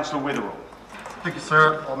Board, Councillor Weatherall. Thank you,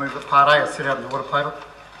 sir. I'll move that Part A is set out in the order paper.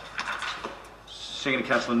 Second to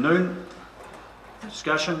Councillor Noon.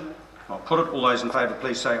 Discussion? I'll put it. All those in favour,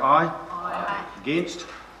 please say aye. Aye. Against?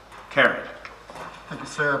 Carried. Thank you,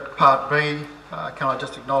 sir. Part B, can I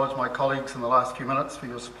just acknowledge my colleagues in the last few minutes for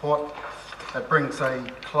your support. That brings a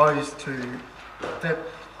close to that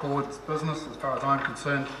board's business as far as I'm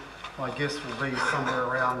concerned. My guess will be somewhere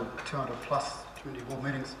around 200 plus community board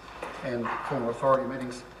meetings and former authority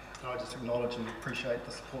meetings. And I just acknowledge and appreciate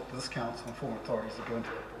the support that this council and former authorities are going to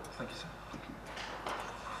that board. Thank you, sir. Thank you.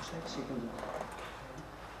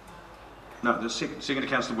 No, the second to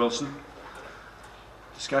Councillor Wilson.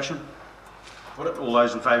 Discussion? Put it. All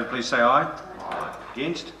those in favour, please say aye. Aye.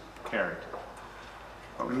 Against? Carried.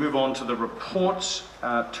 Right, we move on to the reports.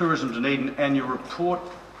 Tourism Dunedin annual report.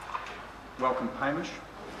 Welcome, Hamish.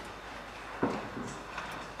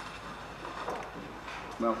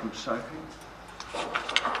 Welcome, Sophie.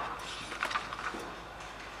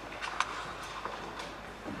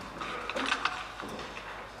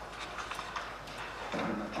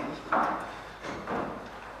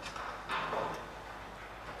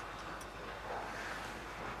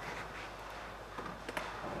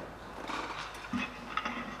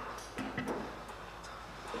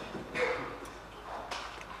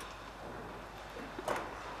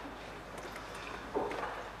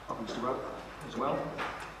 Mr. Rudd as well.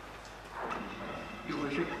 Your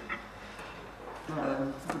Worship.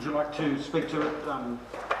 Would you like to speak to it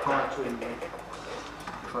prior to...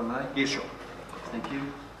 If I may? Yes, sure. Thank you.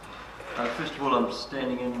 First of all, I'm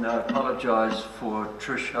standing in and I apologise for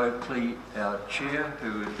Trish Oakley, our chair,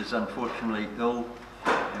 who is unfortunately ill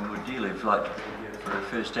and would dearly have liked to be here for her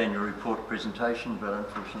first annual report presentation, but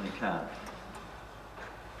unfortunately can't.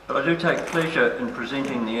 But I do take pleasure in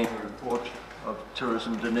presenting the annual report of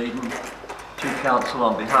Tourism Dunedin to Council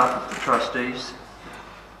on behalf of the trustees.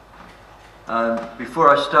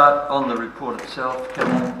 Before I start on the report itself, can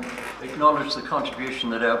I acknowledge the contribution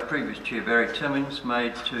that our previous chair, Barry Timmins,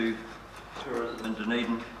 made to tourism in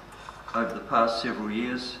Dunedin over the past several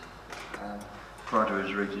years prior to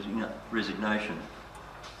his resignation.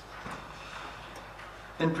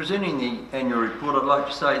 In presenting the annual report, I'd like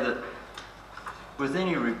to say that with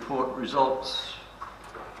any report,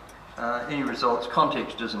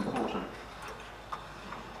 context is important.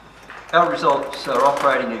 Our results are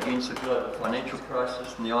operating against the global financial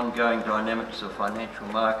crisis and the ongoing dynamics of financial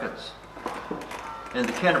markets, and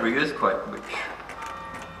the Canterbury earthquake, which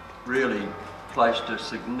really placed a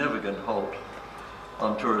significant halt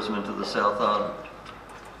on tourism into the South Island.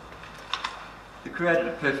 It created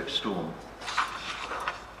a perfect storm.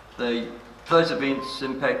 Those events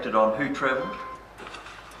impacted on who travelled,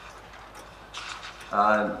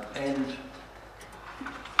 and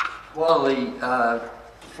while the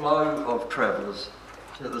flow of travellers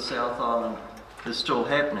to the South Island is still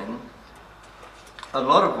happening, a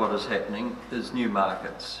lot of what is happening is new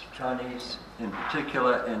markets, Chinese in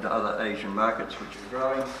particular and other Asian markets which are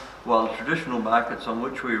growing, while the traditional markets on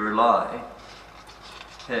which we rely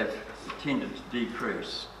have tended to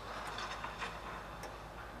decrease.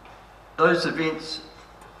 Those events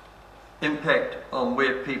impact on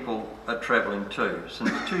where people are travelling to.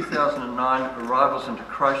 Since 2009, arrivals into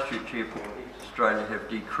Christchurch Airport, East Australia, have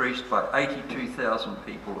decreased by 82,000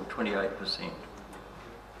 people, or 28%.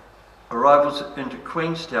 Arrivals into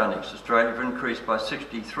Queenstown, East Australia, have increased by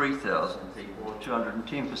 63,000 people, or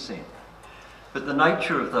 210%. But the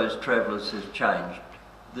nature of those travellers has changed.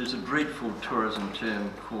 There's a dreadful tourism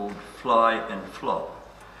term called fly and flop,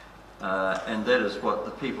 and that is what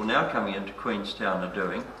the people now coming into Queenstown are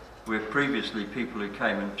doing, where previously people who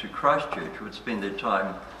came into Christchurch would spend their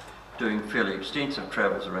time doing fairly extensive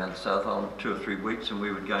travels around the South Island, 2 or 3 weeks, and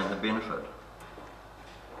we would gain the benefit.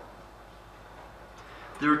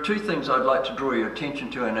 There are 2 things I'd like to draw your attention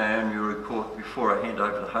to in our annual report before I hand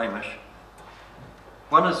over to Hamish.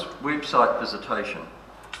 One is website visitation.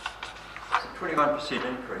 It's a 21%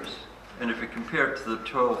 increase, and if you compare it to the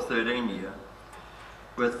 12-13 year,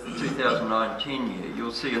 with the 2009-10 year,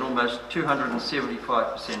 you'll see an almost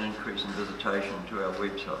 275% increase in visitation to our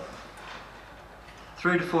website.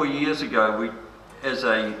 3 to 4 years ago, as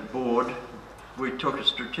a board, we took a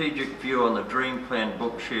strategic view on the dream plan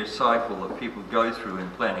book share cycle that people go through in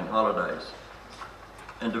planning holidays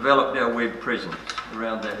and developed our web presence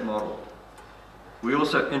around that model. We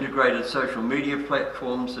also integrated social media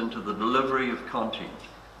platforms into the delivery of content.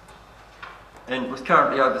 And with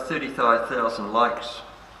currently over 35,000 likes,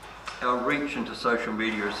 our reach into social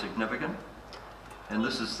media is significant, and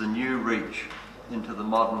this is the new reach into the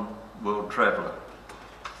modern world traveller.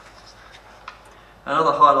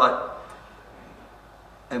 Another highlight,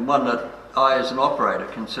 and one that I as an operator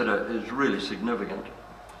consider is really significant,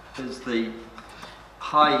 is the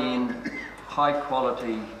high-end,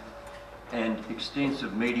 high-quality and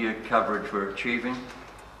extensive media coverage we're achieving.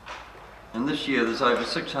 And this year there's over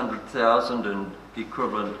 600,000 in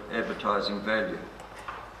equivalent advertising value.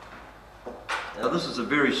 Now this is a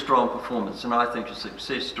very strong performance and I think a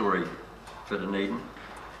success story for Dunedin.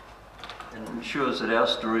 And it ensures that our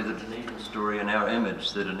story, the Dunedin story, and our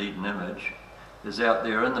image, the Dunedin image, is out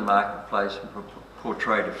there in the marketplace and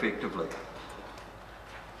portrayed effectively.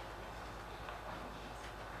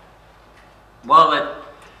 While that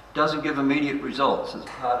doesn't give immediate results as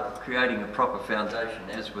part of creating a proper foundation,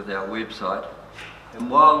 as with our website, and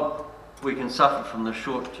while we can suffer from the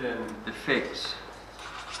short-term effects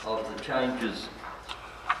of the changes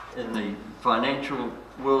in the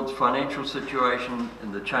world's financial situation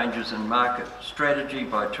and the changes in market strategy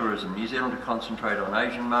by Tourism New Zealand to concentrate on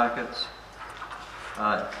Asian markets,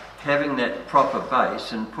 having that proper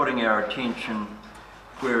base and putting our attention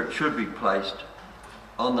where it should be placed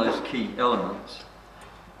on those key elements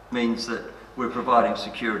means that we're providing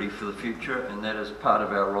security for the future, and that is part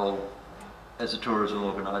of our role as a tourism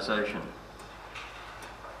organisation.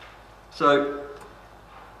 So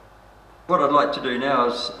what I'd like to do now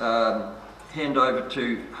is hand over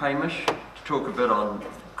to Hamish to talk a bit on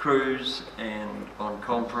cruise and on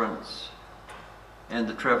conference and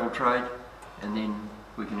the travel trade, and then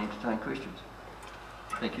we can entertain questions.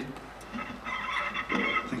 Thank you.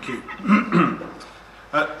 Thank you.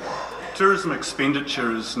 Tourism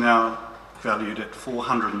expenditure is now valued at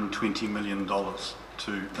 $420 million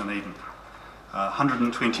to Dunedin.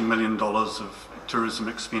 $120 million of tourism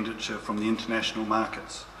expenditure from the international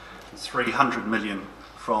markets, and $300 million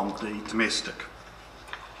from the domestic.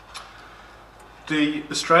 The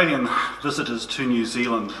Australian visitors to New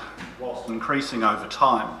Zealand, whilst increasing over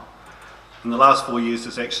time, in the last 4 years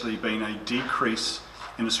there's actually been a decrease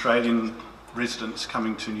in Australian residents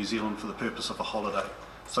coming to New Zealand for the purpose of a holiday.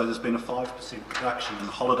 So there's been a 5% reduction in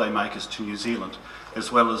holiday makers to New Zealand,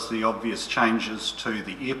 as well as the obvious changes to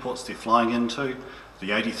the airports they're flying into,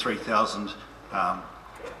 the 83,000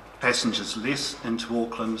 passengers less into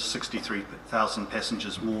Auckland, 63,000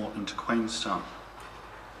 passengers more into Queenstown.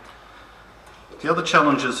 The other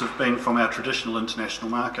challenges have been from our traditional international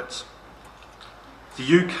markets.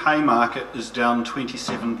 The UK market is down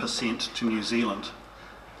 27% to New Zealand.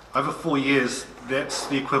 Over 4 years, that's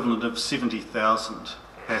the equivalent of 70,000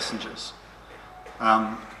 passengers.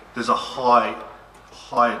 There's a high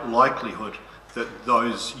likelihood that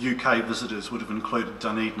those UK visitors would have included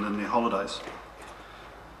Dunedin in their holidays.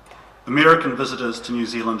 American visitors to New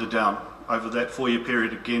Zealand are down. Over that 4-year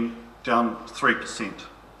period, again, down 3%.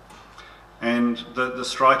 And the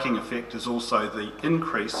striking effect is also the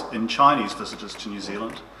increase in Chinese visitors to New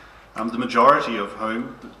Zealand, the majority of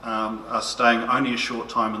whom are staying only a short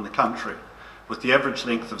time in the country, with the average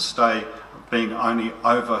length of stay being only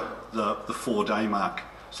over the 4-day mark.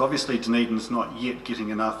 So obviously Dunedin's not yet getting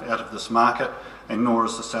enough out of this market, and nor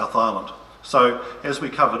is the South Island. So as we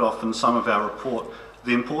covered off in some of our report,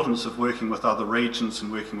 the importance of working with other regions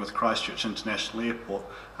and working with Christchurch International Airport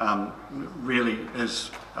really is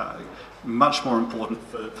much more important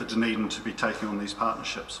for Dunedin to be taking on these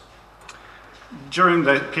partnerships. During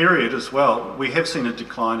that period as well, we have seen a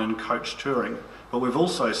decline in coach touring, but we've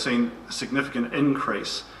also seen a significant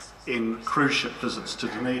increase in cruise ship visits to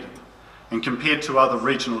Dunedin. And compared to other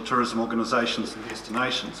regional tourism organisations and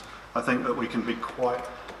destinations, I think that we can be quite,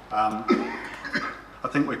 I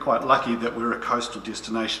think we're quite lucky that we're a coastal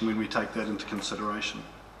destination when we take that into consideration.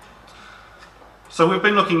 So we've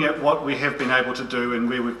been looking at what we have been able to do and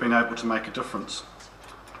where we've been able to make a difference.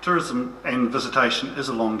 Tourism and visitation is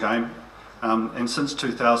a long game, and since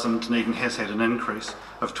 2000 Dunedin has had an increase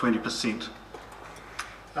of 20%.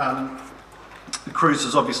 The cruise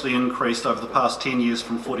has obviously increased over the past 10 years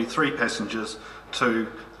from 43 passengers to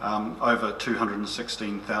over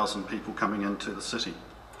 216,000 people coming into the city.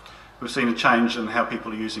 We've seen a change in how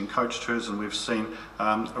people are using coach tours, and we've seen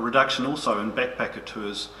a reduction also in backpacker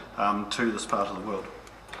tours to this part of the world.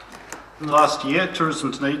 In the last year,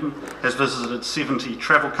 Tourism Dunedin has visited 70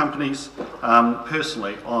 travel companies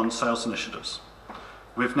personally on sales initiatives.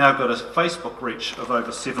 We've now got a Facebook reach of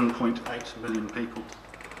over 7.8 million people.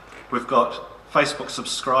 We've got Facebook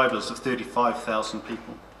subscribers of 35,000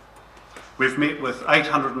 people. We've met with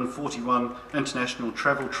 841 international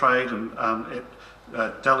travel trade and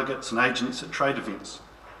delegates and agents at trade events.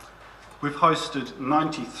 We've hosted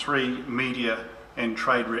 93 media and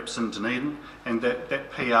trade reps in Dunedin, and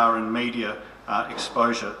that PR and media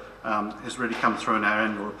exposure has really come through in our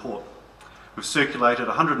annual report. We've circulated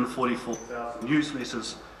 144,000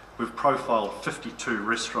 newsletters, we've profiled 52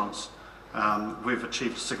 restaurants, we've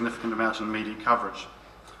achieved a significant amount in media coverage.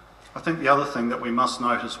 I think the other thing that we must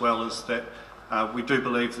note as well is that we do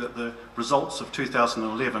believe that the results of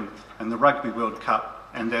 2011 and the Rugby World Cup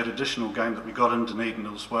and that additional game that we got in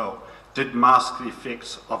Dunedin as well did mask the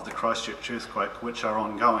effects of the Christchurch earthquake, which are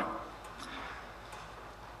ongoing.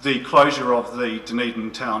 The closure of the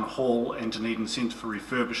Dunedin Town Hall and Dunedin Centre for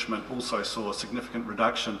refurbishment also saw a significant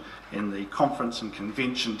reduction in the conference and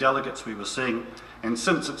convention delegates we were seeing, and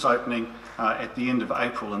since its opening at the end of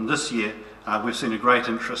April and this year, we've seen a great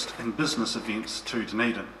interest in business events to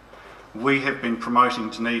Dunedin. We have been promoting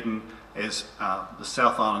Dunedin as the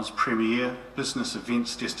South Island's premier business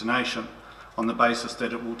events destination on the basis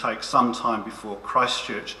that it will take some time before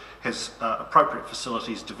Christchurch has appropriate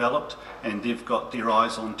facilities developed, and they've got their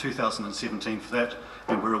eyes on 2017 for that,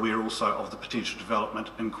 and we're aware also of the potential development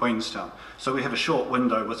in Queenstown. So we have a short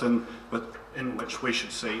window in which we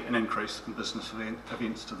should see an increase in business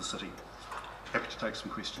events to the city. Happy to take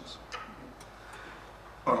some questions.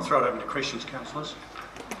 I'll throw it open to questions, councillors.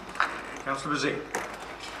 Councillor Bazet.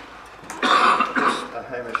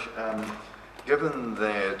 Hamish, given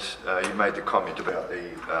that you made the comment about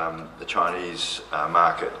the Chinese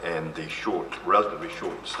market and the relatively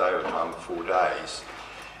short stay time of 4 days,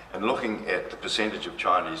 and looking at the percentage of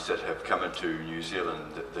Chinese that have come into New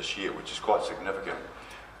Zealand this year, which is quite significant,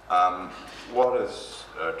 what is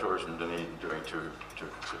Tourism Dunedin doing to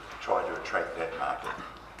try to attract that market?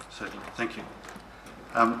 Certainly, thank you.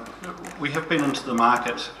 We have been into the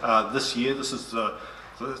market this year. This is the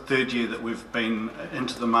third year that we've been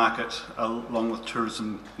into the market along with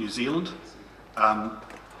Tourism New Zealand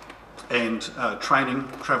and training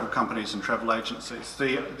travel companies and travel agencies.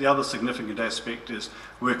 The other significant aspect is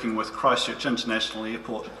working with Christchurch International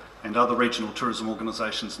Airport and other regional tourism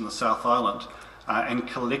organisations in the South Island, and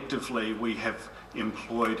collectively we have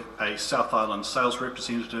employed a South Island sales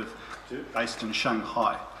representative based in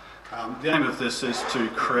Shanghai. The aim of this is to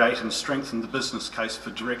create and strengthen the business case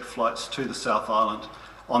for direct flights to the South Island.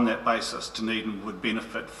 On that basis, Dunedin would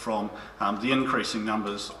benefit from the increasing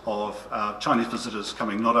numbers of Chinese visitors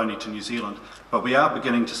coming not only to New Zealand, but we are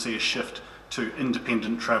beginning to see a shift to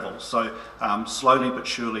independent travel. So slowly but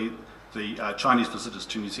surely, the Chinese visitors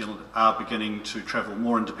to New Zealand are beginning to travel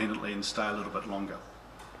more independently and stay a little bit longer.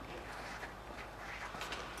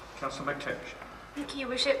 Councillor McTavish. Thank you,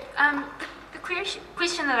 Worship. The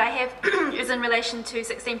question that I have is in relation to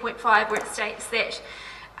 16.5, where it states that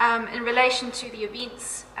in relation to the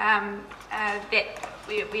events that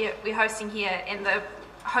we're hosting here and the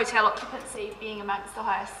hotel occupancy being amongst the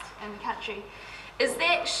highest in the country, is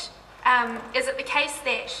it the case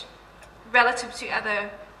that relative to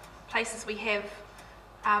other places we have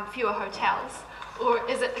fewer hotels, or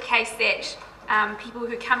is it the case that people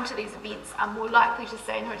who come to these events are more likely to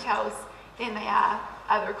stay in hotels than they are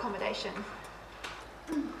other accommodation?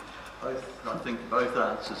 I think both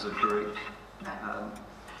answers are correct.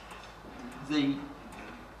 The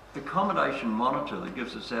accommodation monitor that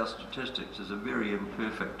gives us our statistics is a very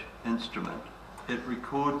imperfect instrument. It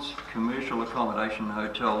records commercial accommodation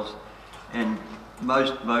hotels and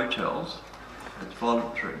most motels. It's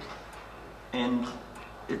voluntary. And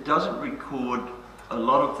it doesn't record a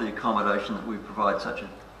lot of the accommodation that we provide, such as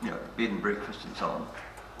bed and breakfast and so on,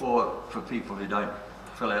 or for people who don't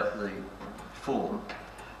fill out the form.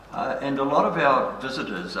 And a lot of our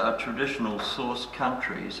visitors are traditional source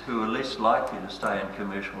countries who are less likely to stay in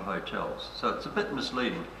commercial hotels. So it's a bit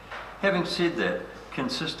misleading. Having said that,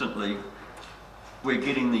 consistently we're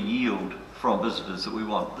getting the yield from visitors that we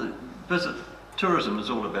want. Tourism is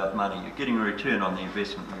all about money. You're getting a return on the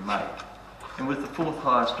investment we make. And with the fourth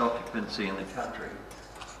highest occupancy in the country,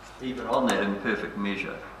 even on that imperfect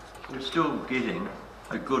measure, we're still getting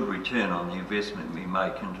a good return on the investment we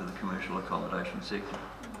make into the commercial accommodation sector.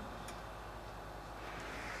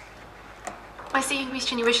 My second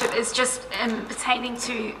question, Your Worship, is just pertaining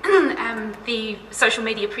to the social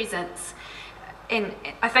media presence. And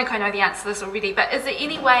I think I know the answer to this already, but is there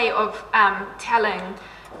any way of telling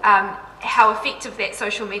how effective that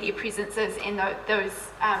social media presence is and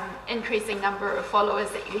those increasing number of followers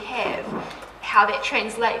that you have, how that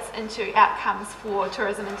translates into outcomes for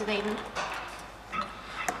tourism in Dunedin?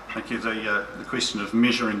 Thank you. The question of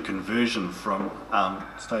measuring conversion from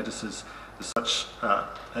status is such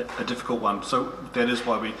a difficult one. So that is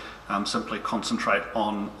why we simply concentrate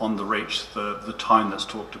on the reach, the tone that's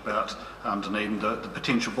talked about, Dunedin, the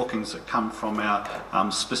potential bookings that come from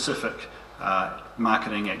our specific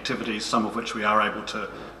marketing activities, some of which we are able to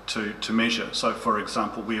measure. So, for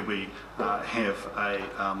example, where we have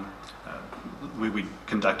where we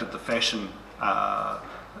conducted the fashion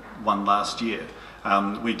one last year,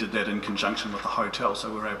 we did that in conjunction with the hotel, so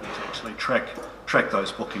we were able to actually track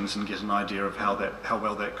those bookings and get an idea of how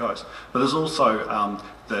well that goes. But there's also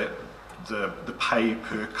the pay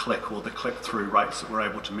per click or the click-through rates that we're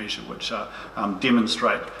able to measure, which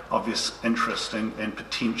demonstrate obvious interest and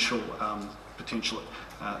potential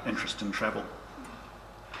interest in travel.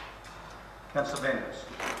 Councillor Vanders.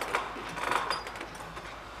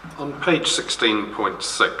 On page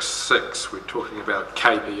 16.66, we're talking about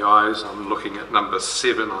KPIs. I'm looking at number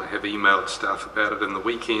 7. I have emailed staff about it in the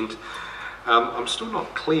weekend. I'm still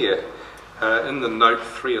not clear. In the note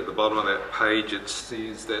 3 at the bottom of that page, it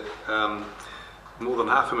says that more than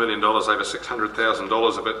 $500,000, over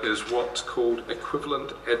 $600,000 of it, is what's called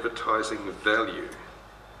equivalent advertising value.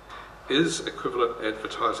 Is equivalent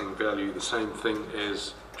advertising value the same thing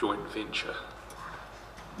as joint venture?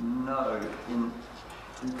 No,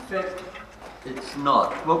 in fact, it's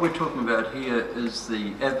not. What we're talking about here is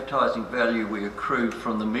the advertising value we accrue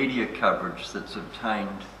from the media coverage that's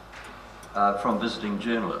obtained from visiting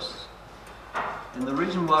journalists. And the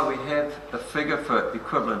reason why we have a figure for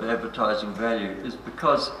equivalent advertising value is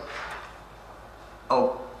because,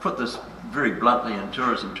 I'll put this very bluntly in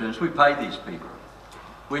tourism terms, we pay these people.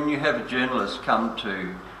 When you have a journalist come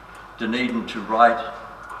to Dunedin to write,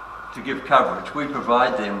 to give coverage, we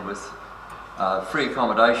provide them with free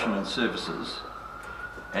accommodation and services,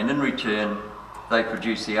 and in return they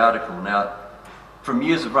produce the article. Now, from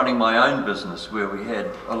years of running my own business where we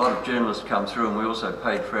had a lot of journalists come through and we also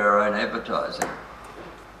paid for our own advertising,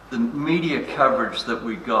 the media coverage that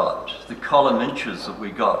we got, the column inches that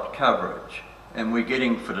we got coverage, and we're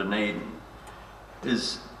getting for Dunedin,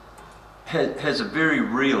 has a very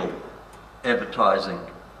real advertising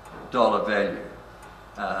dollar value.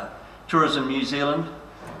 Tourism New Zealand,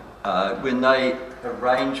 when they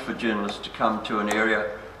arrange for journalists to come to an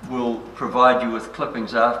area, will provide you with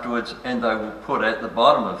clippings afterwards, and they will put at the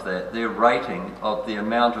bottom of that their rating of the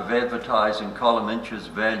amount of advertising column inches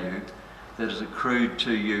value that is accrued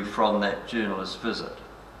to you from that journalist's visit.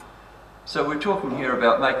 So we're talking here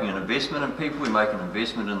about making an investment in people, we make an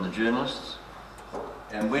investment in the journalists,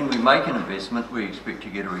 and when we make an investment we expect to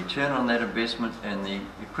get a return on that investment, and the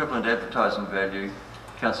equivalent advertising value,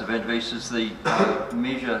 Councillor Van Vlies, is the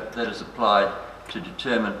measure that is applied to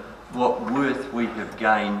determine what worth we have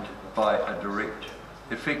gained by a direct,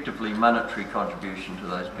 effectively monetary contribution to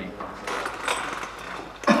those people.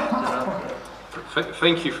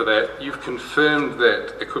 Thank you for that. You've confirmed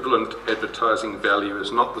that equivalent advertising value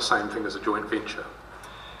is not the same thing as a joint venture.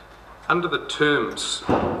 Under the terms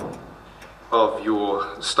of your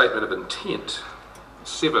statement of intent,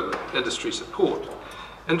 7, industry support.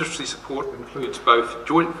 Industry support includes both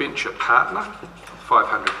joint venture partner,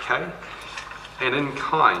 500k, and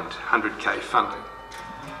in-kind 100k funding.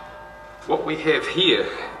 What we have here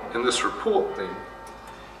in this report then,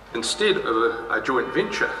 instead of a joint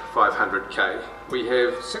venture 500k, we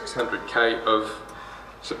have 600k of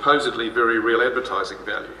supposedly very real advertising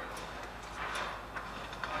value.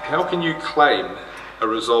 How can you claim a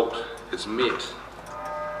result is met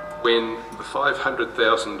when the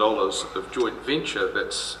 $500,000 of joint venture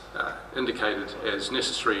that's indicated as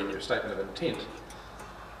necessary in your statement of intent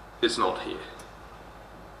is not here?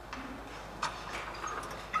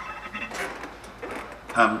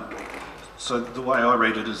 So the way I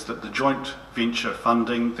read it is that the joint venture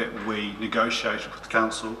funding that we negotiated with the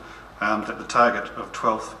council, that the target of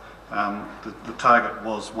 12th, the target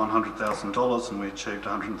was $100,000 and we achieved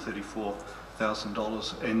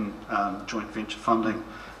 $134,000 in joint venture funding.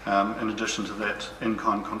 In addition to that,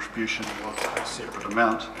 in-kind contribution was a separate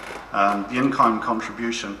amount. The in-kind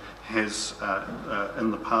contribution has in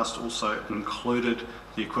the past also included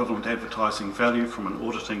the equivalent advertising value from an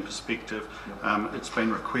auditing perspective. It's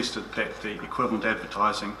been requested that the equivalent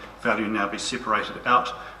advertising value now be separated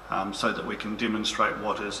out so that we can demonstrate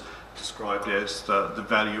what is described as the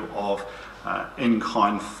value of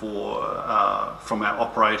in-kind from our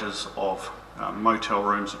operators of motel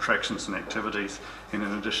rooms, attractions and activities, and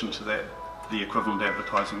in addition to that, the equivalent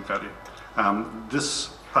advertising value. This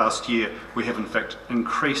past year, we have in fact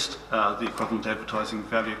increased the equivalent advertising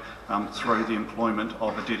value through the employment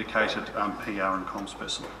of a dedicated PR and comms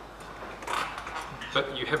person.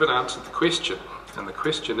 But you haven't answered the question, and the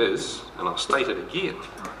question is, and I'll state it again,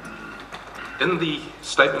 in the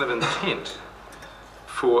statement of intent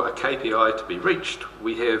for a KPI to be reached,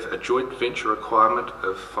 we have a joint venture requirement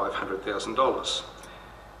of $500,000.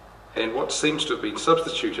 And what seems to have been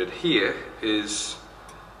substituted here is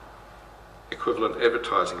equivalent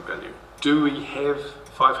advertising value. Do we have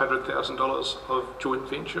 $500,000 of joint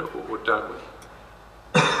venture or don't we?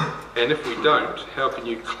 And if we don't, how can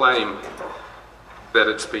you claim that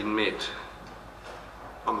it's been met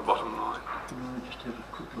on the bottom line? Just have a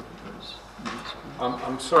quick look at those.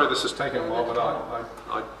 I'm sorry this has taken a while, but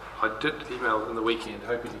I did email in the weekend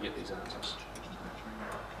hoping to get these answers.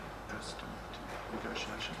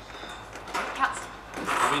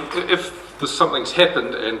 I mean, if something's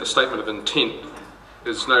happened and the statement of intent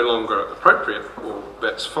is no longer appropriate, well,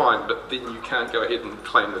 that's fine, but then you can't go ahead and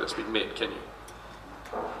claim that it's been met, can you?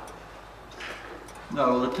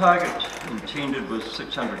 No, well, the target intended was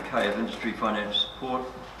 600k of industry financial support.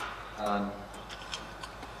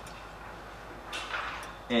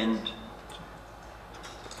 And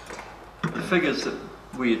the figures that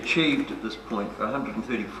we achieved at this point are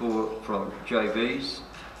 134 from JVs,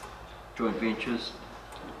 joint ventures.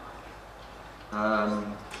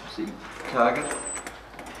 The target.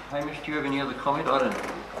 Hamish, do you have any other comment?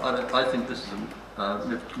 I think this is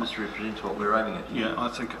misrepresents what we're aiming at here. Yeah, I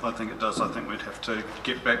think it does. I think we'd have to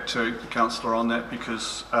get back to the councillor on that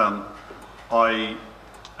because I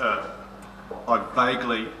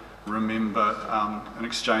vaguely remember an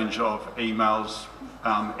exchange of emails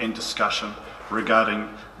and discussion regarding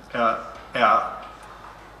our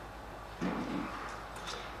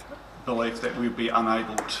belief that we'd be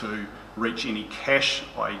unable to reach any cash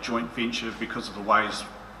by joint venture because of the ways,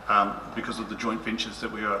 because of the joint ventures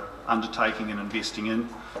that we are undertaking and investing in,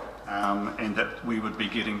 and that we would be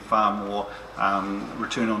getting far more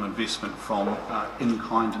return on investment from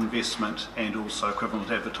in-kind investment and also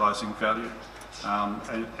equivalent advertising value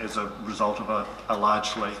as a result of a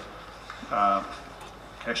largely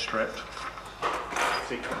cash-strapped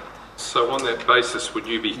sector. So on that basis, would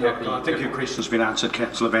you be happy... I think your question's been answered,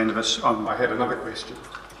 Councillor Vandervis. I have another question.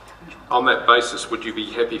 On that basis, would you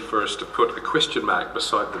be happy for us to put a question mark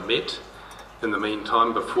beside the Met in the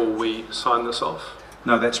meantime before we sign this off?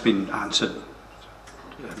 No, that's been answered.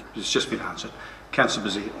 It's just been answered. Councillor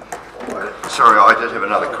Bazet. Sorry, I did have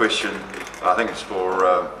another question. I think it's for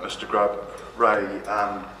Mr. Ray.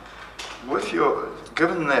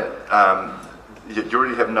 Given that you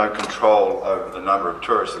really have no control over the number of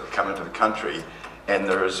tourists that come into the country, and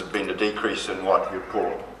there has been a decrease in what you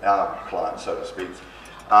call our clients, so to speak,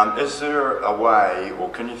 is there a way, or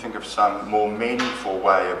can you think of some more meaningful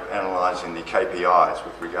way of analysing the KPIs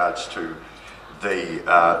with regards to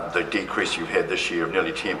the decrease you've had this year of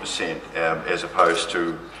nearly 10% as opposed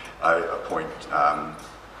to a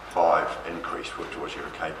 0.5 increase, which was your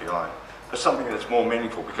KPI? It's something that's more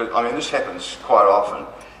meaningful because, I mean, this happens quite often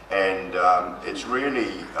and it's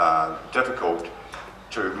really difficult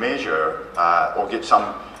to measure or get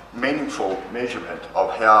some meaningful measurement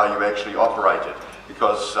of how you actually operated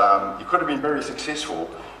because you could have been very successful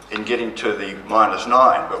in getting to the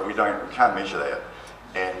 -9, but we can't measure that.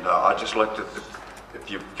 And I'd just like to, if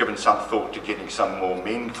you've given some thought to getting some more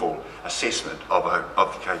meaningful assessment of the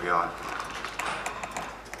KPI.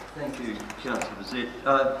 Thank you, Councillor Bazet.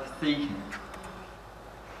 The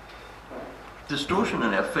distortion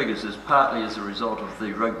in our figures is partly as a result of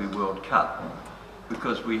the Rugby World Cup,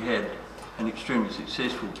 because we had an extremely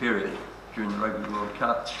successful period during the Rugby World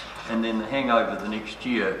Cup, and then the hangover the next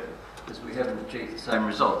year is we haven't achieved the same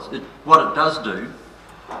results. What it does do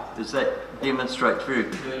is that demonstrates very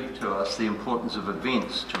clearly to us the importance of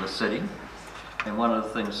events to a city, and one of the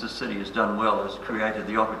things the city has done well is created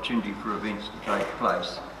the opportunity for events to take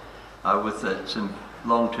place. with its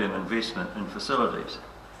long-term investment in facilities.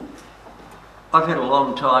 I've had a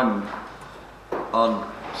long time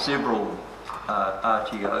on several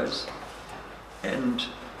RTOs, and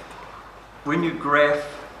when you graph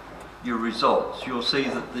your results, you'll see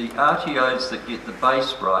that the RTOs that get the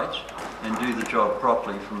base right and do the job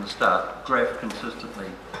properly from the start graph consistently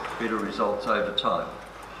better results over time.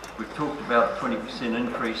 We've talked about a 20%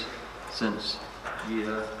 increase since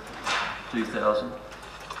year 2000,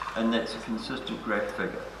 and that's a consistent graph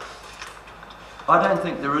figure. I don't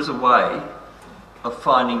think there is a way of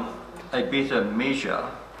finding a better measure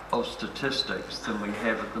of statistics than we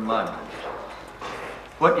have at the moment.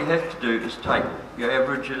 What you have to do is take your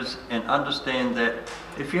averages and understand that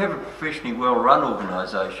if you have a professionally well-run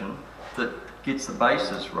organisation that gets the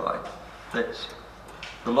basis right, that's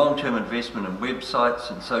the long-term investment in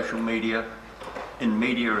websites and social media, in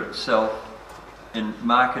media itself, in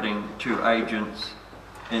marketing to agents,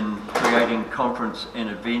 in creating conference and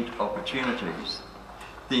event opportunities,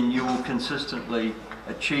 then you will consistently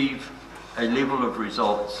achieve a level of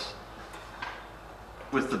results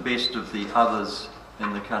with the best of the others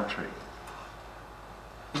in the country.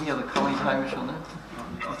 Any other comment, Hamish, on that?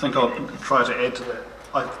 I think I'll try to add to that.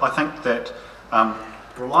 I think that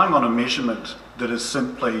relying on a measurement that is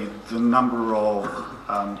simply the number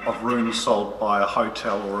of rooms sold by a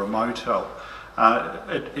hotel or a motel,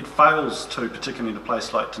 it fails to, particularly in a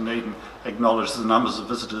place like Dunedin, acknowledge the numbers of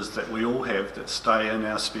visitors that we all have that stay in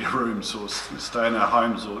our spare rooms or stay in our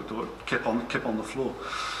homes or kip on the floor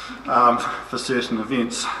for certain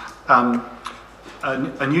events.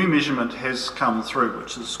 A new measurement has come through,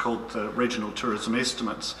 which is called the Regional Tourism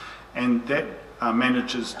Estimates, and that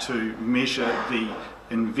manages to measure the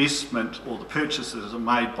investment or the purchases that are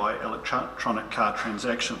made by electronic card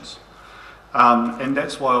transactions. And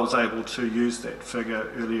that's why I was able to use that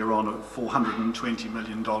figure earlier on of $420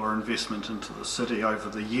 million investment into the city over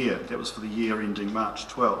the year. That was for the year ending March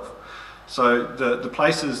 12. So the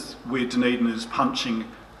places where Dunedin is punching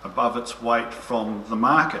above its weight from the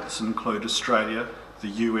markets include Australia, the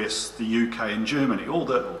US, the UK and Germany, all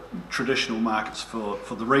the traditional markets for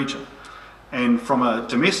the region. And from a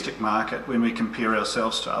domestic market, when we compare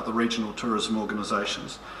ourselves to other regional tourism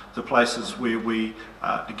organisations, the places where we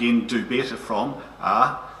again do better from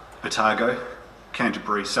are Otago,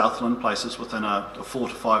 Canterbury, Southland, places within a 4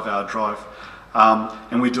 to 5 hour drive.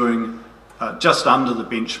 And we're doing just under the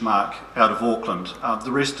benchmark out of Auckland.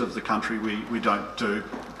 The rest of the country we don't do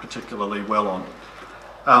particularly well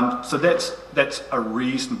on. So that's a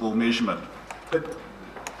reasonable measurement. But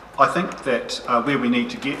I think that where we need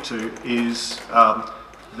to get to is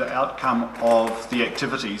the outcome of the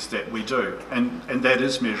activities that we do, and that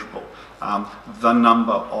is measurable. The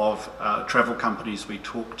number of travel companies we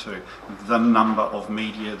talk to, the number of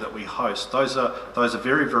media that we host, those are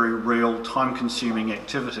very, very real, time-consuming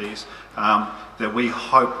activities that we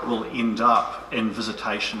hope will end up in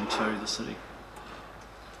visitation to the city.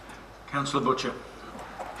 Councillor Butcher.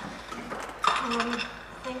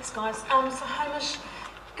 Thanks, guys. So Hamish,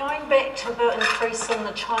 going back to the increase in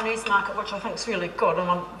the Chinese market, which I think is really good,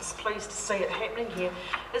 and I'm pleased to see it happening here,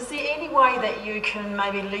 is there any way that you can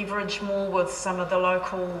maybe leverage more with some of the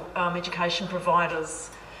local education providers,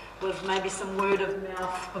 with maybe some word of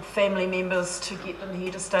mouth with family members to get them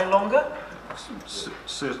here to stay longer?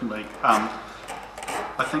 Certainly.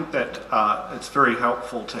 I think that it's very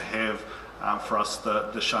helpful to have for us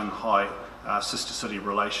the Shanghai sister city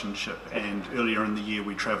relationship, and earlier in the year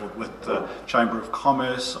we travelled with the Chamber of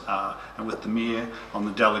Commerce and with the Mayor on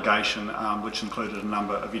the delegation, which included a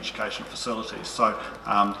number of education facilities. So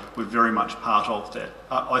we're very much part of that.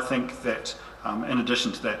 I think that in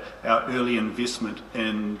addition to that, our early investment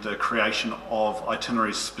in the creation of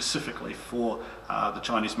itineraries specifically for the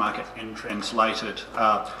Chinese market and translated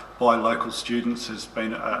by local students has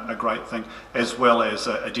been a great thing, as well as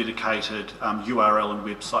a dedicated URL and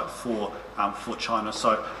website for China.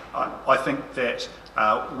 So I think that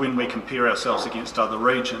when we compare ourselves against other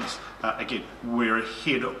regions, again, we're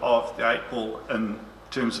ahead of the 8 ball in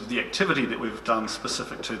terms of the activity that we've done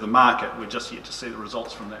specific to the market. We're just yet to see the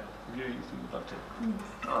results from that. You think you'd like to?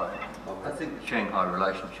 I think the Shanghai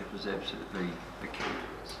relationship is absolutely the key to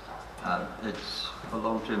this. It's a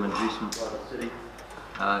long-term investment by the city,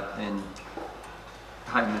 and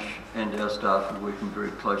Hamish and our staff are working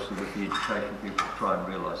very closely with the education people to try and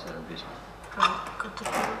realise that investment. Good to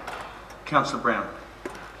hear. Councillor Brown.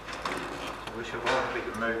 We should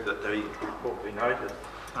move that the report be noted.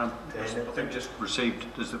 I think just received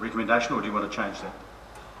as the recommendation, or do you want to change that?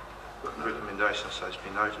 The recommendation says be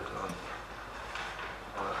noted.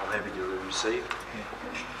 I'm happy to receive.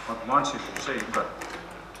 Yeah. Mine says receive, but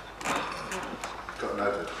got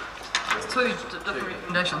noted. two different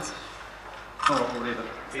recommendations. Oh, whatever.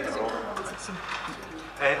 Either or.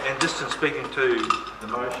 And just in speaking to the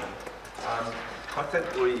motion, I think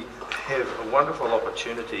we have a wonderful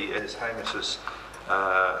opportunity, as Hamish has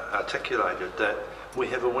articulated, that we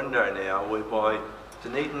have a window now whereby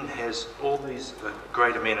Dunedin has all these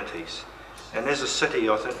great amenities. And as a city,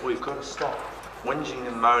 I think we've got to stop whinging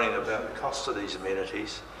and moaning about the cost of these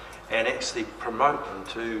amenities and actually promote them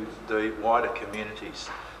to the wider communities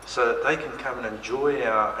so that they can come and enjoy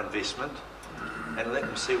our investment and let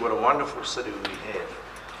them see what a wonderful city we have.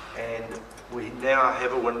 And we now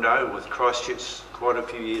have a window with Christchurch quite a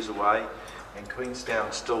few years away and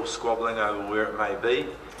Queenstown still squabbling over where it may be.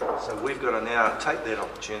 So we've got to now take that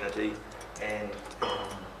opportunity and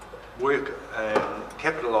work and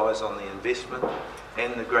capitalise on the investment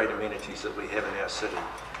and the great amenities that we have in our city.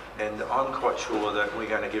 And I'm quite sure that we're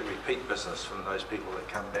going to get repeat business from those people that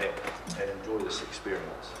come back and enjoy this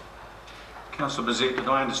experience. Councillor Bezet, did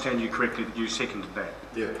I understand you correctly that you seconded that?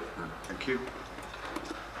 Yeah. Thank you.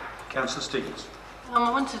 Councillor Stevens.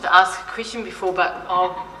 I wanted to ask a question before, but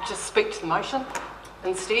I'll just speak to the motion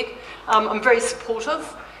instead. I'm very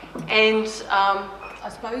supportive, and I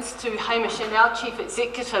suppose to Hamish and our Chief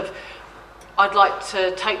Executive, I'd like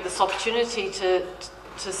to take this opportunity to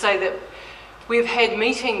say that we've had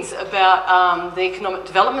meetings about the economic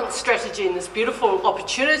development strategy and this beautiful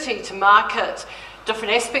opportunity to market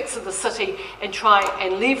different aspects of the city and try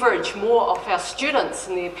and leverage more of our students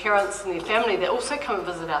and their parents and their family that also come and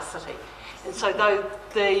visit our city. And so though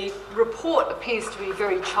the report appears to be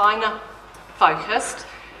very China focused,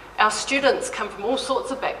 our students come from all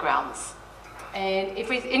sorts of backgrounds. And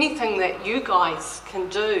anything that you guys can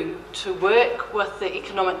do to work with the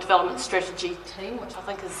Economic Development Strategy team, which I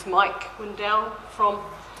think is Mike Windell from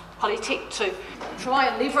Polytech, to try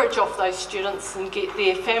and leverage off those students and get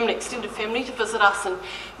their family, extended family to visit us and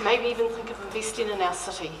maybe even think of investing in our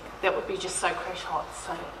city. That would be just so crash hot.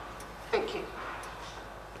 So, thank you.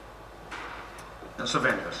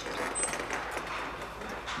 Councillor Vanders.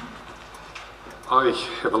 I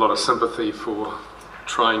have a lot of sympathy for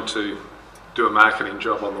trying to do a marketing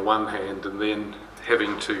job on the one hand and then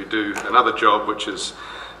having to do another job which is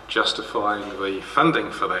justifying the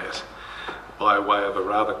funding for that by way of a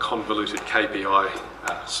rather convoluted KPI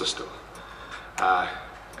system.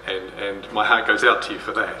 And my heart goes out to you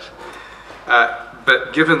for that.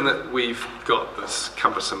 But given that we've got this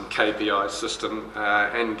cumbersome KPI system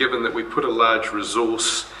and given that we put a large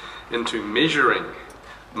resource into measuring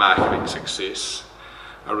marketing success,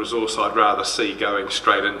 a resource I'd rather see going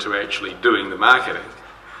straight into actually doing the marketing,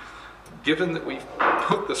 given that we've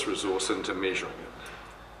put this resource into measuring it,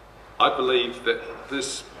 I believe that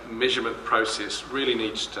this measurement process really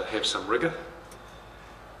needs to have some rigour,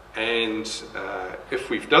 and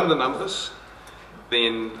if we've done the numbers,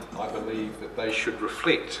 then I believe that they should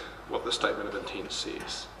reflect what the statement of intent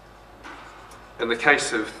says. In the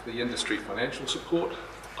case of the industry financial support,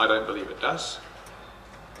 I don't believe it does.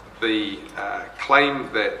 The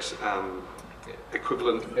claim that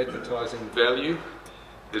equivalent advertising value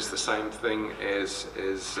is the same thing as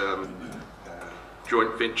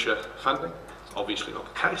joint venture funding. It's obviously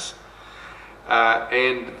not the case.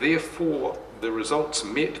 And therefore, the results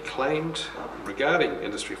met claimed regarding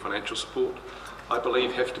industry financial support, I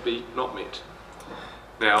believe, have to be not met.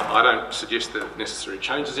 Now, I don't suggest that it necessarily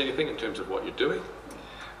changes anything in terms of what you're doing,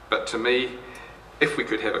 but to me, if we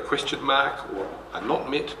could have a question mark or a not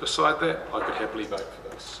met beside that, I could happily vote for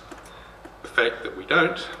this. The fact that we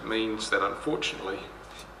don't means that, unfortunately,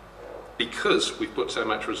 because we've put so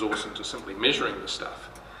much resource into simply measuring the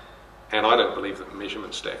stuff, and I don't believe that the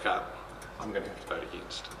measurements stack up, I'm going to have to vote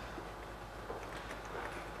against.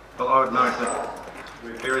 Well, I would note that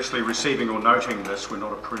we're variously receiving or noting this, we're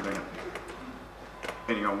not approving it,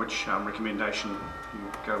 depending on which recommendation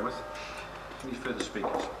you go with. Any further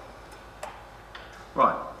speakers?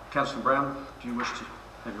 Right, Councillor Brown, do you wish to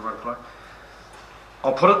have your right to play?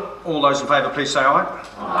 I'll put it. All those in favour, please say aye.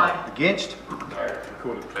 Aye. Against? No.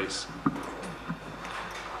 Recorded, please.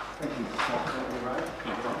 Thank you.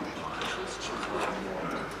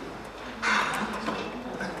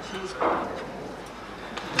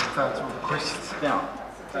 That's all the questions. Now,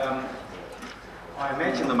 I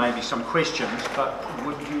imagine there may be some questions, but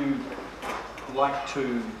would you like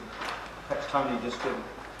to, perhaps Tony, just give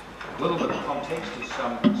a little bit of context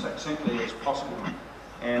as succinctly as possible,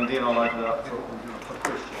 and then I'll open it up for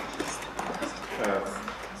questions.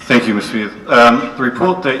 Thank you, Mr. Mayor. The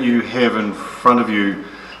report that you have in front of you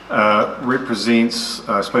represents,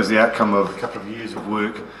 I suppose, the outcome of a couple of years of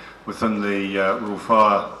work within the Rural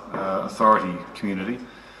Fire Authority community.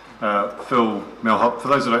 Phil Melhop. For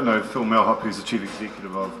those that don't know, Phil Melhop, who's the Chief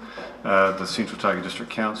Executive of the Central Otago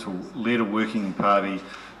District Council, led a working party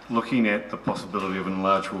looking at the possibility of an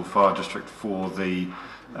enlarged rural fire district for the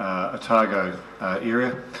Otago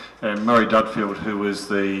area. And Murray Dudfield, who is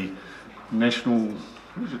the National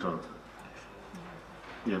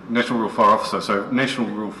Rural Fire Officer, so National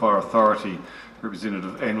Rural Fire Authority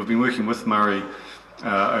representative, and we've been working with Murray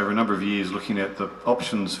over a number of years looking at the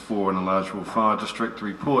options for an enlarged rural fire district. The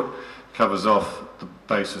report covers off the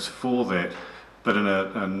basis for that, but in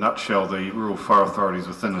a nutshell, the rural fire authorities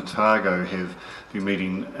within Otago have been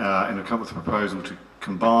meeting and come up with a proposal to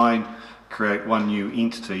combine, create one new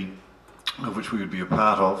entity of which we would be a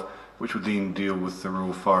part of, which would then deal with the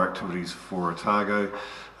rural fire activities for Otago.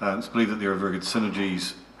 It's believed that there are very good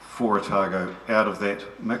synergies for Otago out of that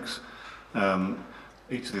mix.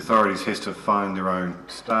 Each of the authorities has to find their own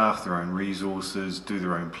staff, their own resources, do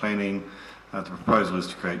their own planning. The proposal is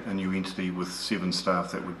to create a new entity with 7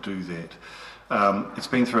 staff that would do that. It's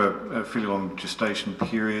been through a fairly long gestation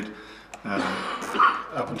period.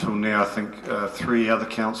 Up until now, I think 3 other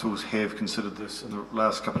councils have considered this in the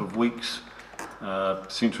last couple of weeks.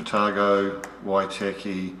 Central Otago,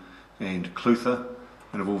 Waitaki and Clutha,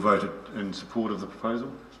 and have all voted in support of the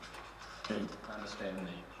proposal. I understand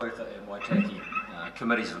the Clutha and Waitaki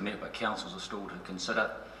committees have met, but councils are still to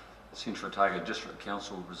consider. Central Otago District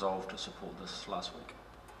Council resolved to support this last week.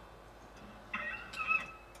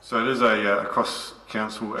 So it is a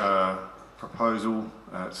cross-council proposal.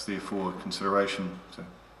 It's there for consideration. So.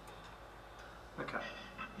 Okay.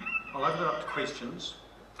 I'll open it up to questions.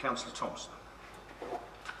 Councillor Thompson.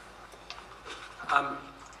 I've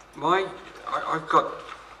got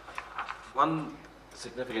one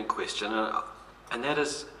significant question, and that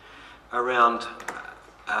is around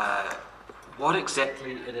what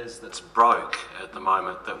exactly it is that's broke at the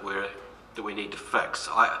moment that we need to fix.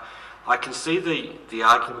 I can see the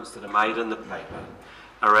arguments that are made in the paper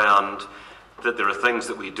around that there are things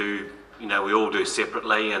that we do, we all do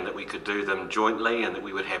separately, and that we could do them jointly, and that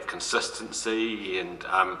we would have consistency, and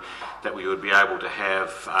that we would be able to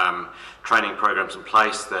have training programs in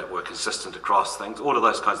place that were consistent across things, all of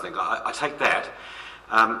those kinds of things. I take that.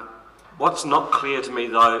 What's not clear to me,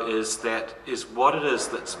 though, is what it is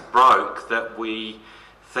that's broke that we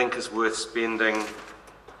think is worth spending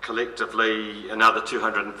collectively another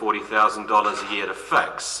 $240,000 a year to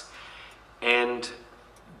fix. And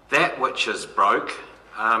that which is broke,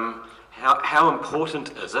 how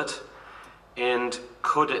important is it? And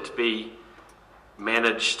could it be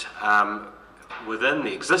managed within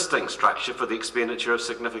the existing structure for the expenditure of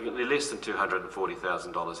significantly less than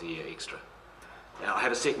 $240,000 a year extra? Now, I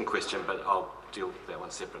have a second question, but I'll deal with that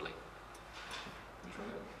one separately.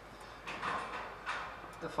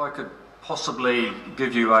 If I could possibly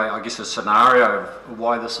give you, a scenario of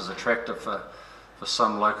why this is attractive for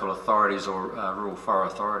some local authorities or rural fire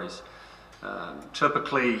authorities.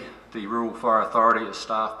 Typically, the rural fire authority is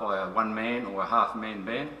staffed by a one-man or a half-man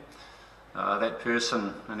band. That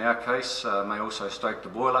person, in our case, may also stoke the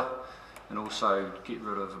boiler and also get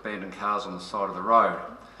rid of abandoned cars on the side of the road.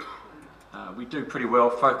 We do pretty well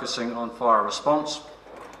focusing on fire response.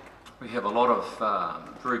 We have a lot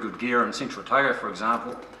of very good gear in Central Otago, for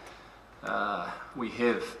example. We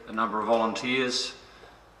have a number of volunteers.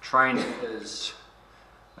 Training is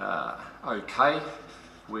okay.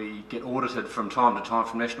 We get audited from time to time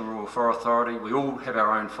from National Rural Fire Authority. We all have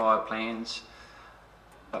our own fire plans,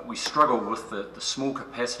 but we struggle with the small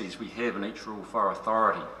capacities we have in each rural fire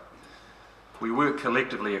authority. We work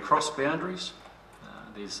collectively across boundaries.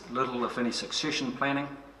 There's little, if any, succession planning.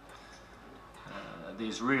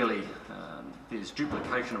 There's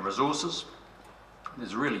duplication of resources.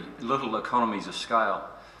 There's really little economies of scale.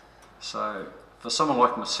 So for someone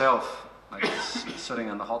like myself, I guess, sitting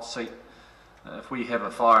in the hot seat, if we have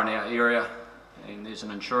a fire in our area and there's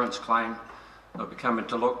an insurance claim, they'll be coming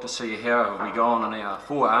to look to see how have we gone in our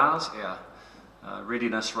 4 Rs, our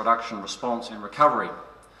readiness, reduction, response and recovery.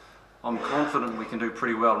 I'm confident we can do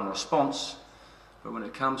pretty well in response, but when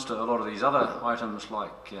it comes to a lot of these other items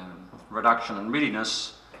like reduction and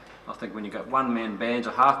readiness, I think when you've got one-man bands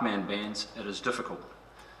or half-man bands, it is difficult.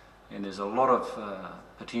 And there's a lot of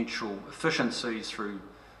potential efficiencies through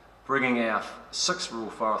bringing our 6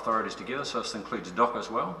 rural fire authorities together, so this includes DOC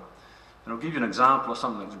as well. And I'll give you an example of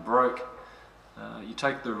something that's broke. You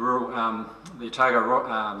take the Otago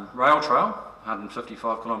rail trail,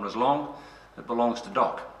 155 kilometres long, it belongs to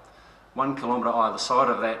DOC. 1 kilometre either side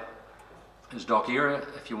of that is DOC area.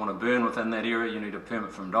 If you want to burn within that area, you need a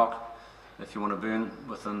permit from DOC. If you want to burn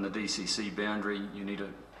within the DCC boundary, you need a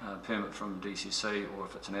permit from DCC, or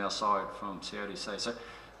if it's an outside from CODC. So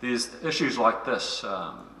There's issues like this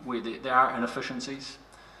where there are inefficiencies,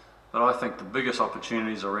 but I think the biggest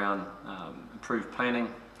opportunities around improved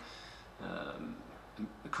planning,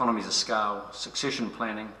 economies of scale, succession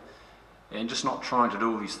planning, and just not trying to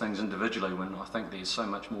do all these things individually when I think there's so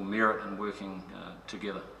much more merit in working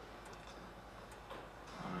together.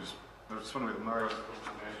 I just wonder whether Murray was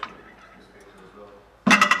national perspective as well.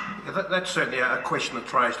 Yeah, that's certainly a question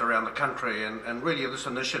that's raised around the country, and really this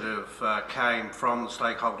initiative came from the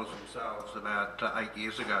stakeholders themselves about 8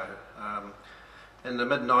 years ago. In the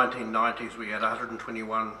mid-1990s we had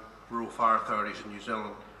 121 rural fire authorities in New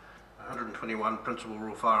Zealand, 121 principal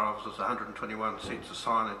rural fire officers, 121 sets of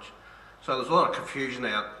signage. So there's a lot of confusion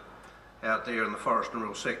out there in the forest and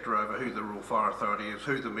rural sector over who the rural fire authority is,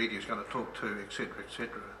 who the media is going to talk to, etc.,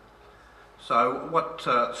 etc. So what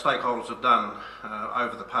stakeholders have done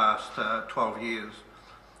over the past 12 years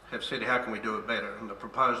have said, how can we do it better? And the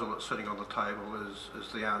proposal that's sitting on the table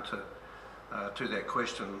is the answer to that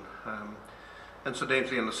question.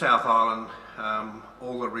 Incidentally, in the South Island,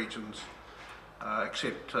 all the regions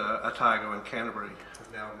except Otago and Canterbury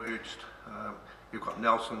have now merged. You've got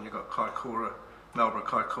Nelson, you've got Kaikoura, Marlborough,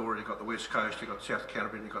 Kaikoura, you've got the West Coast, you've got South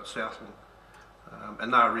Canterbury, and you've got Southland.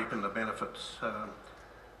 And they're reaping the benefits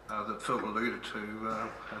that Phil alluded to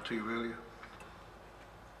you earlier.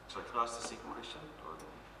 So can I ask the second question?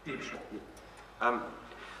 Yeah, sure.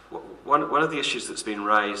 One of the issues that's been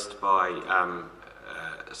raised by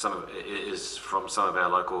is from some of our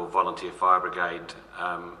local volunteer fire brigade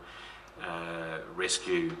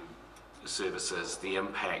rescue services, the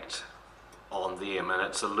impact on them, and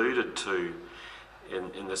it's alluded to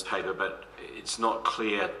in this paper, but it's not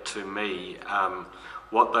clear to me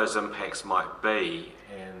what those impacts might be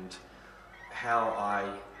and how I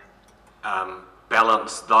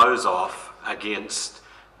balance those off against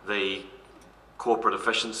the corporate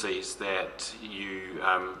efficiencies that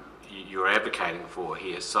you're advocating for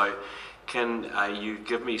here. So can you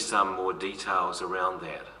give me some more details around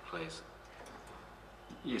that, please?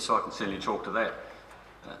 Yes, I can certainly talk to that.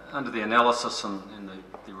 Under the analysis and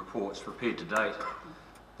the reports prepared to date,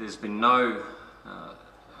 there's been no,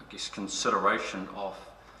 consideration of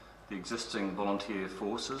the existing volunteer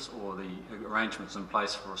forces or the arrangements in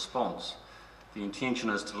place for response. The intention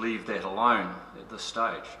is to leave that alone at this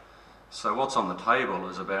stage. So what's on the table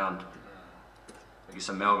is about,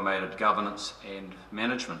 amalgamated governance and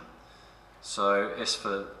management. So as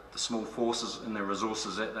for the small forces and the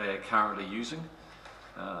resources that they are currently using,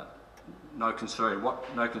 no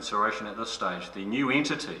consideration at this stage. The new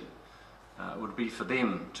entity would be for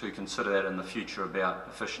them to consider that in the future about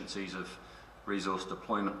efficiencies of resource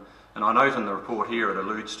deployment. And I note in the report here it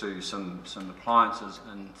alludes to some appliances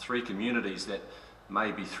in 3 communities that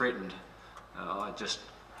may be threatened.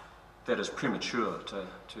 That is premature to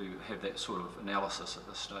have that sort of analysis at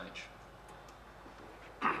this stage.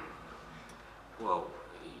 Well,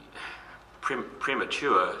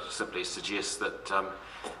 premature simply suggests that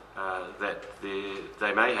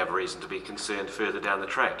they may have reason to be concerned further down the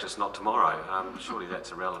track, just not tomorrow. Surely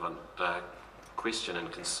that's a relevant question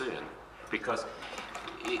and concern, because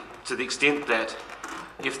to the extent that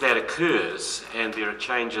if that occurs and there are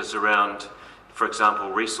changes around, for example,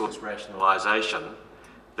 resource rationalisation,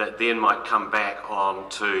 that then might come back on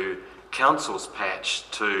to council's patch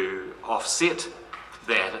to offset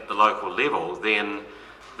that at the local level, then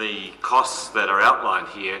the costs that are outlined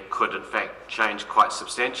here could in fact change quite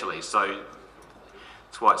substantially. So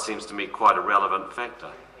that's why it seems to me quite a relevant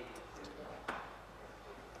factor.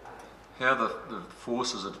 How the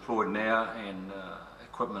forces are deployed now and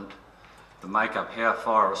equipment, the makeup, how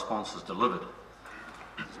fire response is delivered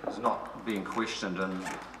is not being questioned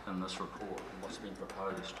in this report and what's been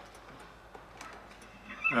proposed.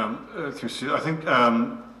 I think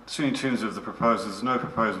certainly in terms of the proposal, there's no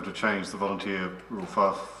proposal to change the volunteer rural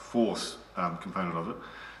fire force component of it.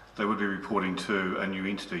 They would be reporting to a new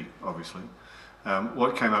entity, obviously.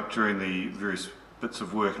 What came up during the various bits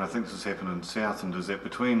of work, and I think this has happened in Southland, is that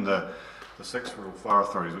between the 6 rural fire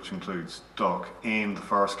authorities, which includes DOC, and the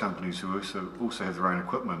forest companies who also have their own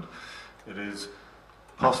equipment, it is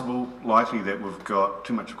possible, likely, that we've got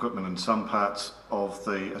too much equipment in some parts of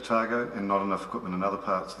the Otago and not enough equipment in other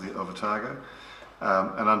parts of Otago.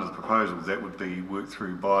 And under the proposal, that would be worked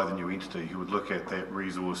through by the new entity who would look at that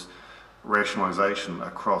resource rationalisation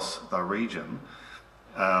across the region.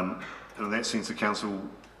 And in that sense, the council,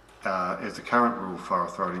 as the current rural fire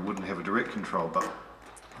authority, wouldn't have a direct control, but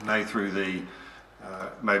may through the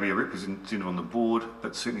maybe a representative on the board,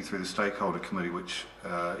 but certainly through the stakeholder committee, which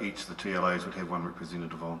each of the TLAs would have one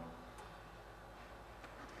representative on.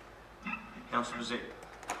 Councillor Sept.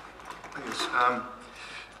 Yes.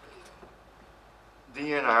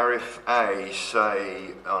 The NRFA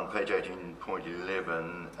say on page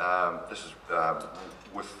 18.11, this is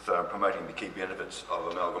with promoting the key benefits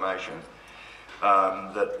of amalgamation,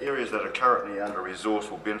 that areas that are currently under-resourced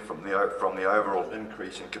will benefit from the overall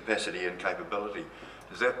increase in capacity and capability.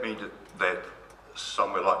 Does that mean that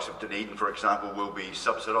somewhere like Sept, Dunedin, for example, will be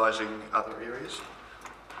subsidising other areas?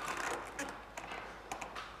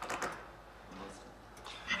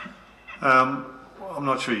 I'm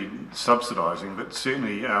not sure you're subsidising, but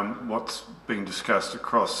certainly what's being discussed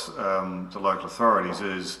across the local authorities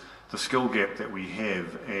is the skill gap that we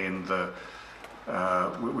have, and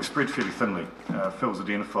we're spread fairly thinly. Phil's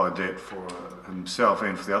identified that for himself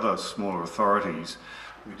and for the other smaller authorities.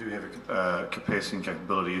 We do have a capacity and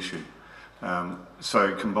capability issue.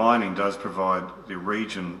 So combining does provide the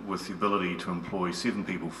region with the ability to employ 7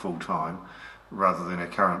 people full-time, rather than our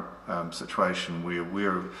current situation where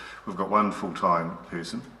we've got 1 full-time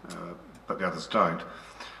person, but the others don't.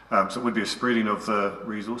 So it would be a spreading of the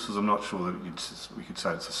resources. I'm not sure that we could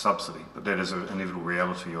say it's a subsidy, but that is an inevitable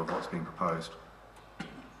reality of what's being proposed.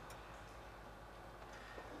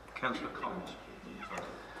 Councillor Collins.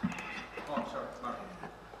 Oh, sorry. No.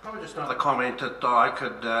 Probably just another comment that I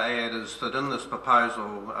could add is that in this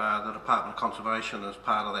proposal, the Department of Conservation is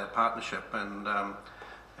part of that partnership, and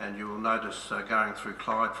you will notice going through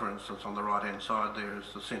Clyde, for instance, on the right-hand side there is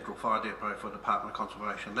the central fire depot for Department of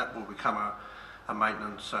Conservation. That will become a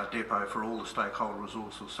maintenance depot for all the stakeholder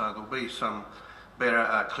resources, so there'll be some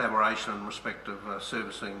better collaboration in respect of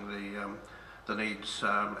servicing the needs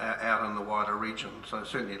out in the wider region. So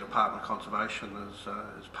certainly Department of Conservation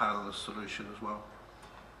is part of the solution as well.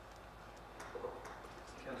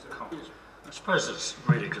 Councillor Collins. I suppose it's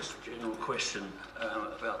really just a general question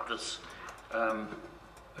about this.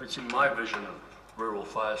 It's in my vision of rural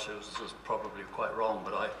fire services is probably quite wrong,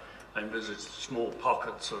 but I envisage small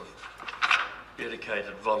pockets of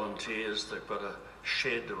dedicated volunteers. They've got a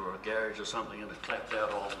shed or a garage or something and a clapped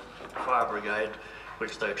out old fire brigade,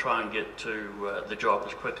 which they try and get to the job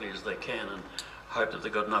as quickly as they can and hope that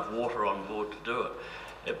they've got enough water on board to do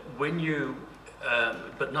it.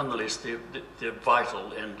 But nonetheless, they're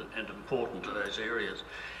vital and important to those areas.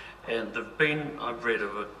 And I've read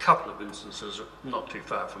of a couple of instances not too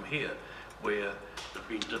far from here where there have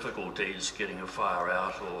been difficulties getting a fire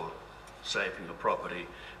out or saving a property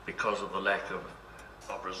because of the lack of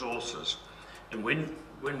resources. And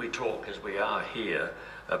when we talk, as we are here,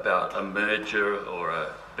 about a merger or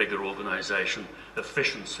a bigger organisation,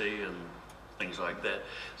 efficiency and things like that,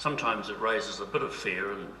 sometimes it raises a bit of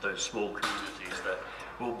fear in those small communities that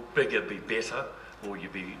will bigger be better? Will you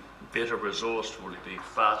be better resourced? Will you be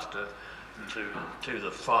faster to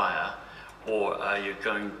the fire? Or are you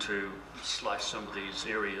going to slice some of these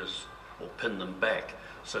areas or pin them back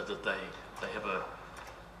so that they have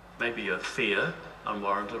maybe a fear,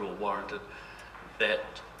 unwarranted or warranted,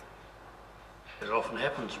 that it often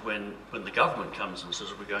happens when the government comes and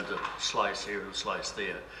says we're going to slice here and slice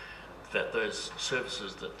there, that those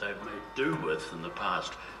services that they've made do with in the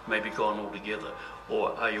past may be gone altogether?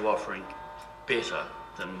 Or are you offering better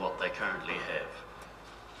than what they currently have?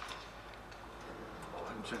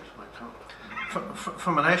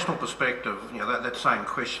 From a national perspective, that same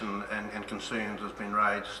question and concerns has been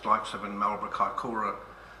raised, like in Marlborough Kaikoura,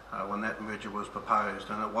 when that merger was proposed,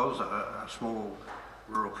 and it was a small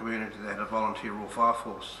rural community that had a volunteer rural fire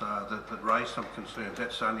force that raised some concerns.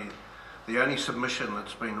 That's the only submission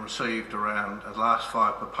that's been received around the last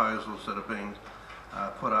 5 proposals that have been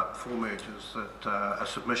put up for mergers, that a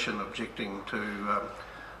submission objecting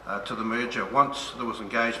to the merger. Once there was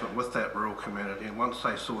engagement with that rural community, and once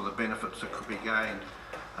they saw the benefits that could be gained,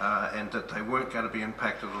 and that they weren't going to be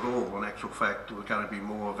impacted at all, in actual fact there were going to be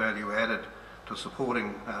more value added to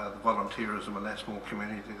supporting the volunteerism in that small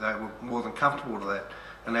community, they were more than comfortable with that.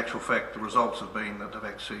 In actual fact, the results have been that they've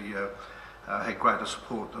actually had greater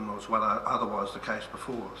support than was otherwise the case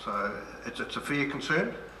before. So it's a fair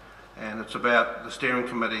concern, and it's about the steering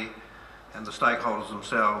committee and the stakeholders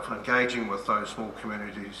themselves engaging with those small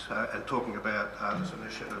communities and talking about this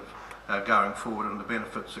initiative going forward and the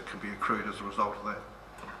benefits that can be accrued as a result of that.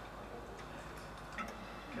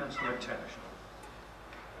 Councillor Tash.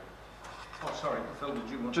 Oh, sorry, Phil, did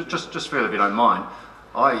you want just further, if you don't mind,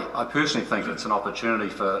 I personally think it's an opportunity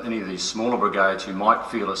for any of these smaller brigades who might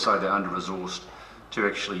feel as though they're under-resourced to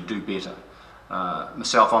actually do better.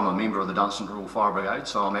 Myself, I'm a member of the Dunstan Rural Fire Brigade,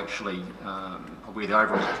 so I'm actually wear the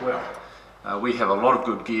overalls as well. We have a lot of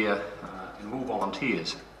good gear and more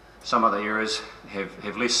volunteers. Some other areas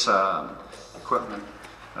have less equipment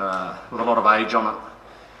with a lot of age on it,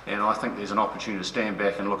 and I think there's an opportunity to stand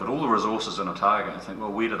back and look at all the resources in Otago and think,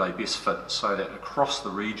 well, where do they best fit, so that across the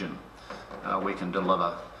region we can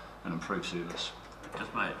deliver an improved service.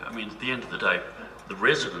 Just mate, I mean, at the end of the day, the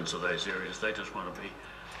residents of those areas, they just want to be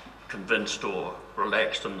convinced or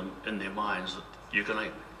relaxed in their minds that you're going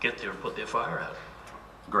to get there and put their fire out.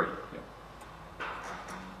 Agreed. Yeah.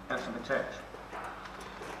 Councillor Matach.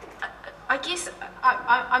 I guess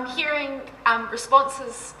I'm hearing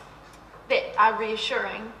responses that are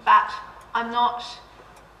reassuring, but I'm not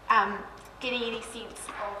getting any sense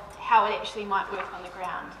of how it actually might work on the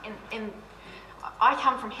ground. And I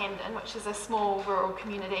come from Hamden, which is a small rural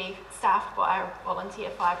community staffed by a volunteer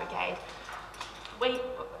fire brigade.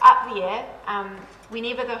 Up there,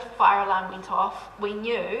 whenever the fire alarm went off, we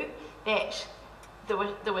knew that there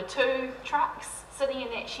were 2 trucks sitting in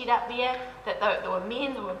that shed up there, that there were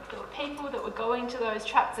men, there were people that were going to those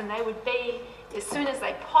trucks, and they would be, as soon as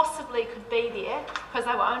they possibly could be there, because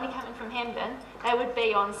they were only coming from Hamden, they would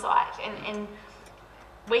be on site. And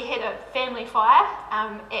we had a family fire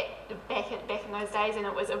back in those days, and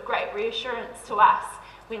it was a great reassurance to us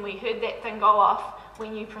when we heard that thing go off. We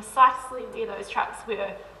knew precisely where those trucks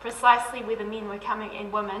were, precisely where the men were coming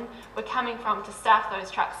and women were coming from to staff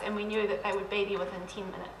those trucks, and we knew that they would be there within 10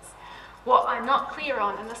 minutes. What I'm not clear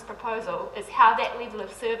on in this proposal is how that level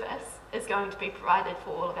of service is going to be provided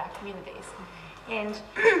for all of our communities. And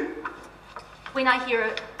when I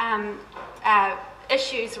hear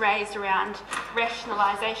issues raised around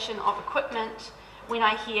rationalisation of equipment, when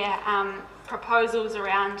I hear proposals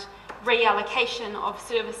around reallocation of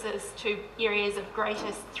services to areas of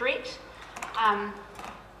greatest threat, I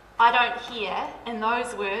don't hear in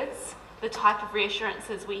those words the type of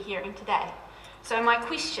reassurances we're hearing today. So my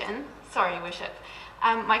question, sorry Your Worship,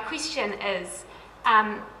 my question is,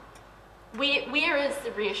 where is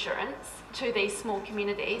the reassurance to these small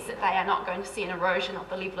communities that they are not going to see an erosion of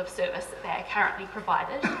the level of service that they are currently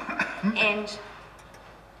provided? And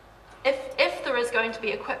if there is going to be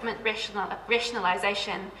equipment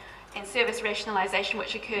rationalisation and service rationalisation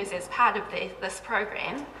which occurs as part of this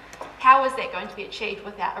program, how is that going to be achieved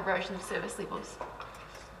without erosion of service levels?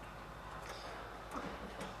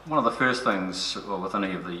 One of the first things, well, with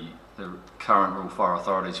any of the current rural fire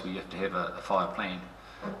authorities, we have to have a fire plan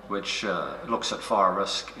which looks at fire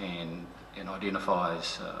risk and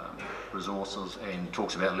identifies resources and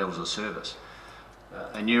talks about levels of service.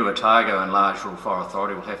 A new Otago and large rural fire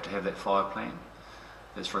authority will have to have that fire plan.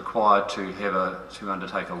 It's required to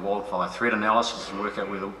undertake a wildfire threat analysis and work out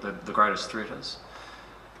where the greatest threat is,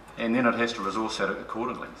 and then it has to resource that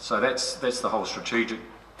accordingly. So that's the whole strategic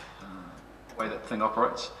way that thing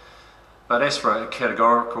operates. But as for a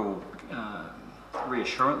categorical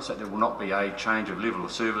reassurance that there will not be a change of level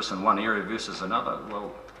of service in one area versus another,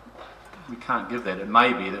 well, we can't give that. It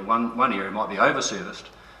may be that one area might be over-serviced,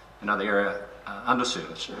 another area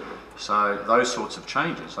under-serviced. So those sorts of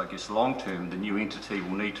changes, I guess long-term, the new entity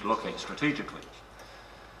will need to look at strategically.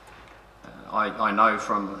 I know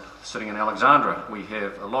from sitting in Alexandra, we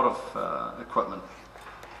have a lot of equipment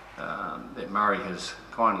that Murray has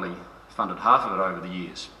kindly funded half of it over the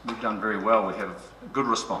years. We've done very well, we have good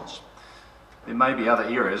response. There may be other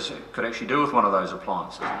areas that could actually do with one of those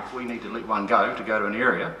appliances. If we need to let one go to an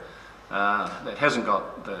area that hasn't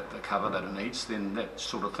got the cover that it needs, then that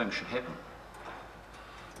sort of thing should happen.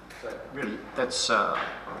 So really, that's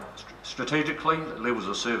strategically, levels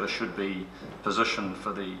of service should be positioned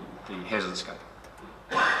for the hazard scope.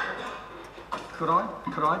 Could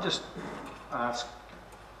I just ask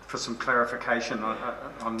for some clarification?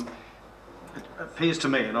 It appears to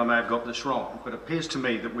me, and I may have got this wrong, but it appears to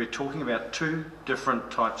me that we're talking about 2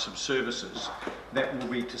 different types of services that will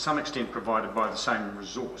be to some extent provided by the same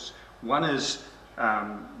resource. One is,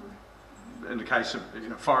 in the case of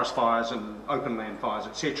forest fires and open land fires,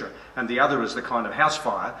 etc., and the other is the kind of house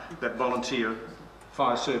fire that volunteer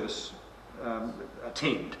fire service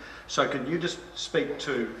attend. So can you just speak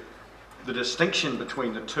to the distinction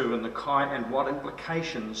between the 2 and what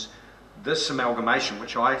implications this amalgamation,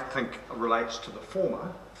 which I think relates to the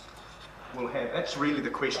former, will have? That's really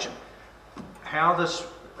the question. How this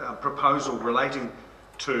proposal relating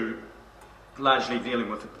to largely dealing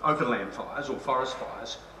with open land fires or forest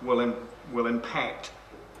fires will impact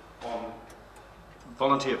on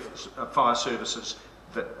volunteer fire services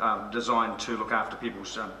that are designed to look after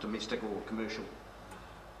people's domestic or commercial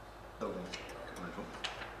buildings.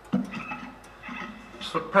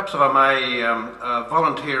 So perhaps if I may,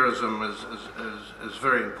 volunteerism is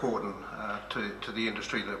very important to the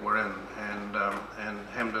industry that we're in, and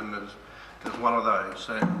Hamden is one of those.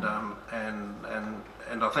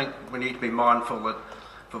 And I think we need to be mindful that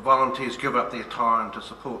the volunteers give up their time to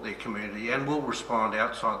support their community and will respond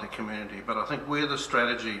outside the community. But I think where the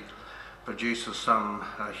strategy produces some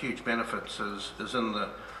huge benefits is in the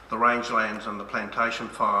the rangelands and the plantation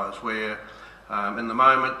fires, where in the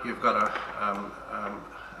moment you've got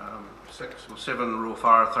 6 or 7 rural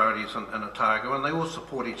fire authorities in Otago, and they all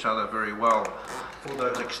support each other very well for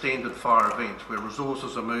those extended fire events where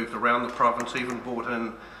resources are moved around the province, even brought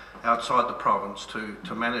in outside the province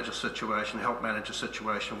to manage a situation, help manage a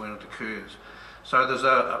situation when it occurs. So there's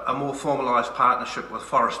a more formalised partnership with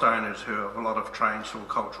forest owners who have a lot of trained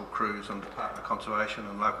silvicultural crews and Department of Conservation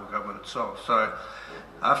and local government itself. So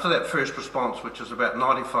after that first response, which is about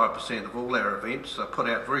 95% of all our events, are put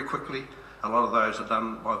out very quickly. A lot of those are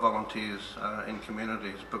done by volunteers in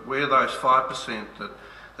communities. But where those 5%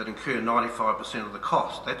 that incur 95% of the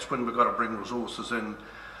cost, that's when we've got to bring resources in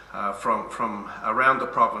from around the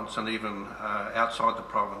province and even outside the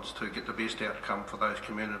province to get the best outcome for those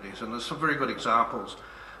communities. And there's some very good examples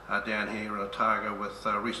down here in Otago with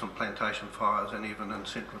recent plantation fires, and even in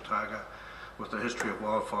central Otago with the history of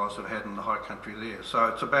wildfires we've had in the high country there. So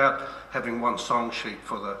it's about having one song sheet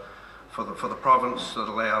for the province that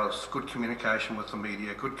allows good communication with the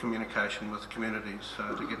media, good communication with communities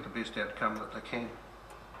to get the best outcome that they can.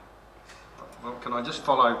 Well, can I just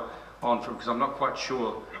follow on from, because I'm not quite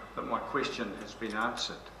sure that my question has been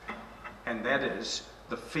answered, and that is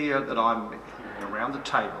the fear that I'm hearing around the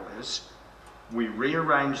table is we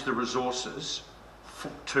rearrange the resources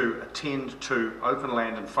to attend to open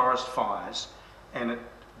land and forest fires, and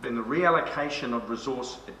in the reallocation of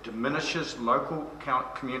resource, it diminishes local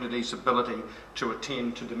communities' ability to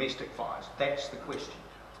attend to domestic fires. That's the question.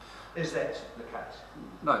 Is that the case?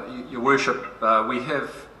 No, Your Worship, we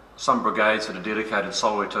have some brigades that are dedicated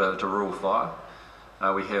solely to rural fire.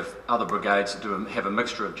 We have other brigades that have a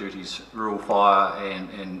mixture of duties, rural fire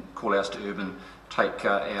and call-outs to urban. Take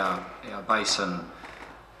our base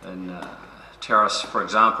in Terrace, for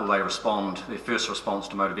example. Their first response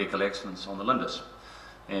to motor vehicle accidents on the Lindis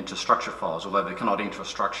and to structure fires. Although they cannot enter a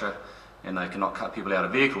structure and they cannot cut people out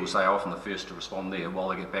of vehicles, they are often the first to respond there while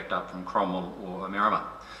they get backed up from Cromwell or Merrimah.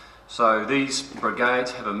 So these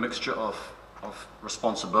brigades have a mixture of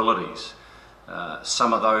responsibilities.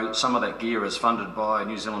 Some of that gear is funded by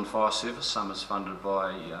New Zealand Fire Service, some is funded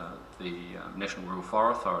by the National Rural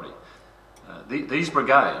Fire Authority. These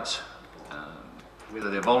brigades,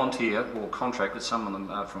 whether they're volunteer or contracted, some of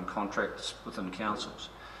them are from contracts within councils,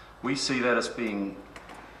 we see that as being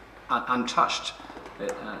untouched.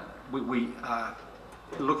 We are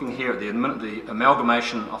looking here at the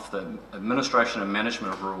amalgamation of the administration and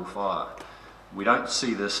management of rural fire. We don't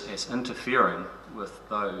see this as interfering with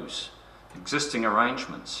those existing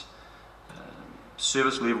arrangements.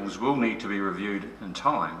 Service levels will need to be reviewed in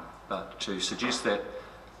time, but to suggest that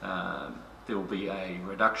there will be a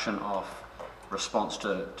reduction of response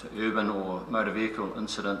to urban or motor vehicle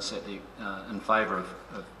incidents in favour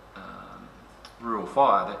of rural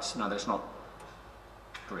fire, that's not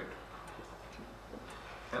correct.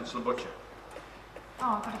 Councillor Butcher.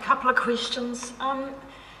 Oh, I've got a couple of questions.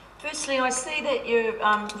 Firstly, I see that you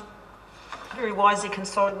very wisely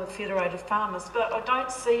consulted with Federated Farmers, but I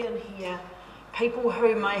don't see in here people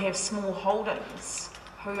who may have small holdings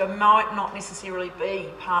who might not necessarily be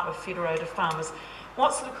part of Federated Farmers.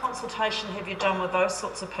 What sort of consultation have you done with those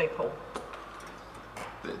sorts of people?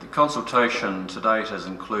 The consultation to date has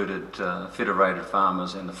included Federated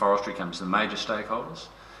Farmers and the forestry companies, the major stakeholders.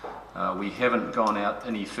 We haven't gone out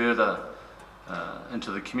any further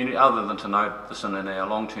into the community, other than to note this in our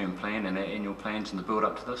long-term plan and our annual plans and the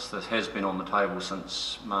build-up to this. This has been on the table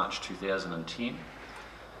since March 2010.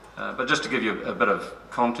 But just to give you a bit of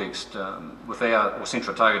context, with our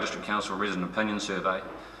Central Otago District Council Resident Opinion Survey,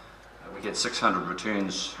 we get 600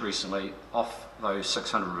 returns recently. Off those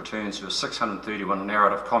 600 returns, there were 631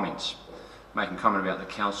 narrative comments making comment about the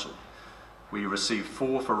council. We received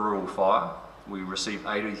 4 for rural fire. We received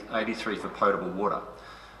 83 for potable water.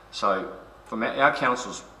 So from our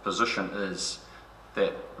council's position is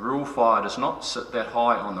that rural fire does not sit that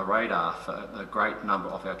high on the radar for a great number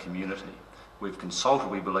of our community. We've consulted,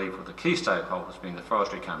 we believe, with the key stakeholders, being the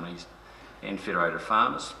forestry companies and Federated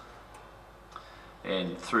Farmers.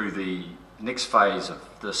 And through the next phase of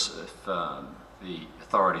this, if the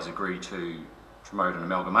authorities agree to promote an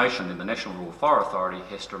amalgamation, then the National Rural Fire Authority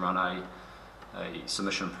has to run a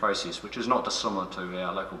submission process, which is not dissimilar to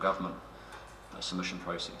our local government submission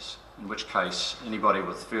process, in which case anybody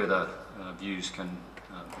with further views can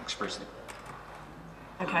express them.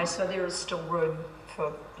 Okay, so there is still room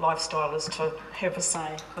for lifestylers to have a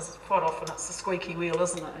say, because quite often it's the squeaky wheel,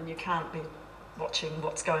 isn't it? And you can't be watching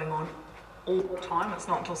what's going on all the time. It's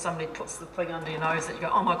not until somebody puts the thing under your nose that you go,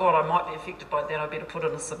 oh my God, I might be affected by that, I better put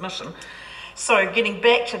in a submission. So getting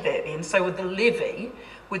back to that then, so with the levy,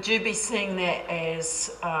 would you be seeing that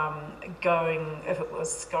as if it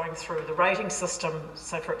was going through the rating system,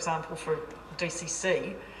 so for example for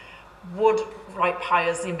DCC, would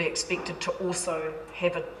ratepayers then be expected to also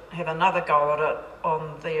have another go at it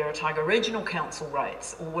on their Otago Regional Council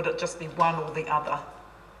rates, or would it just be one or the other?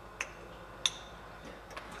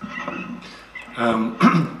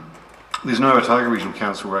 There's no Otago Regional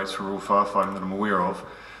Council rates for rural firefighting that I'm aware of.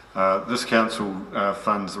 This council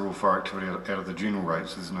funds the rural fire activity out of the general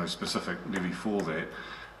rates. There's no specific levy for that.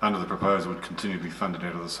 Under the proposal, it would continue to be funded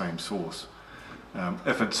out of the same source.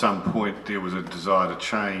 If at some point there was a desire to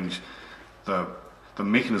change the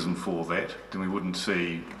mechanism for that, then we wouldn't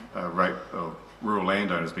see rural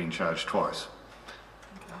landowners being charged twice.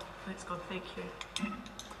 Okay, that's good, thank you.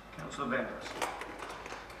 Councillor Vanders.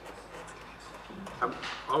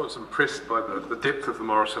 I was impressed by the depth of the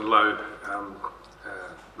Morrison Lowe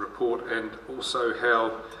report, and also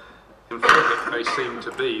how emphatic they seem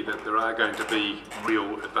to be that there are going to be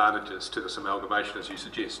real advantages to this amalgamation, as you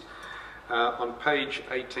suggest. On page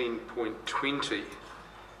 18.20,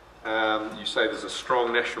 you say there's a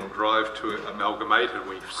strong national drive to amalgamate, and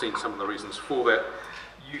we've seen some of the reasons for that.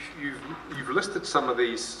 You've listed some of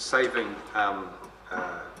these saving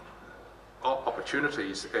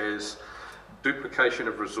opportunities as duplication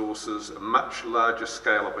of resources, much larger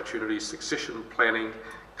scale opportunities, succession planning,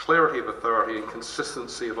 clarity of authority and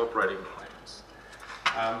consistency of operating plans.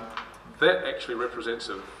 That actually represents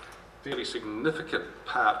a fairly significant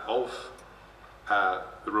part of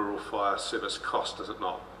the rural fire service cost, does it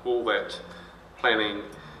not? All that planning,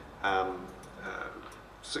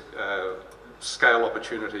 scale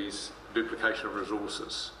opportunities, duplication of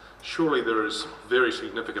resources. Surely there is very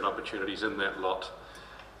significant opportunities in that lot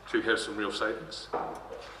to have some real savings.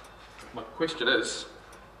 My question is,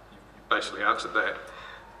 you basically answered that,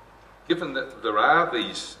 given that there are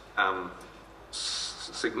these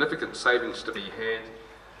significant savings to be had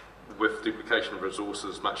with duplication of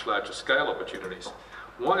resources, much larger scale opportunities,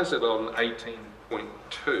 why is it on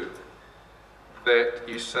 18.2 that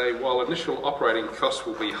you say, while initial operating costs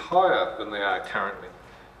will be higher than they are currently,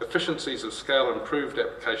 efficiencies of scale and improved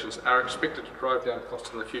applications are expected to drive down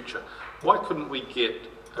costs in the future? Why couldn't we get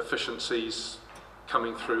efficiencies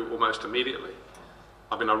coming through almost immediately?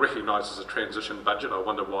 I mean, I recognise as a transition budget, I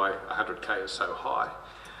wonder why 100k is so high.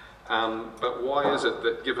 But why is it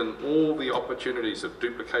that given all the opportunities of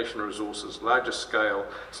duplication of resources, larger scale,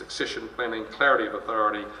 succession planning, clarity of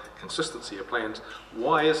authority, consistency of plans,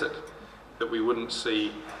 why is it that we wouldn't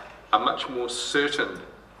see a much more certain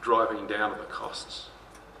driving down of the costs?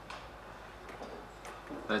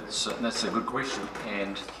 That's a good question,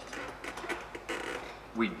 and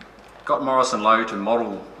we got Morrison Lowe to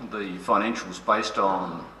model the financials based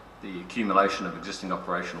on the accumulation of existing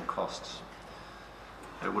operational costs.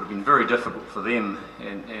 It would have been very difficult for them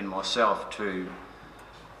and myself to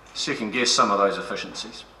second guess some of those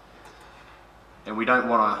efficiencies. And we don't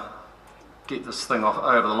want to get this thing off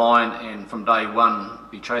over the line and from day one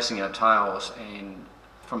be chasing our tails, and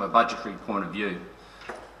from a budgetary point of view.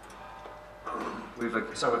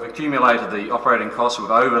 So we've accumulated the operating costs,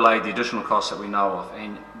 we've overlaid the additional costs that we know of,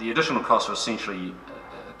 and the additional costs are essentially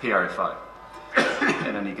PRFO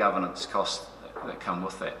and any governance costs that come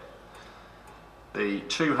with that. The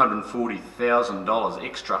 $240,000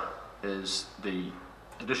 extra is the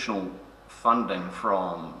additional funding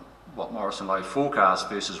from what Morrison Lowe forecast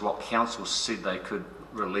versus what council said they could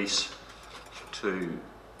release to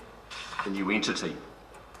the new entity.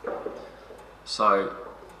 So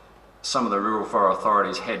some of the rural fire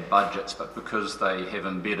authorities had budgets, but because they have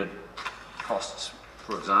embedded costs,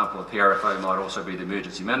 for example, a PRFO might also be the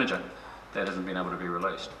emergency manager, that hasn't been able to be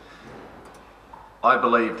released. I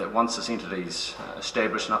believe that once this entity is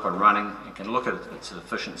established and up and running and can look at its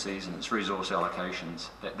efficiencies and its resource allocations,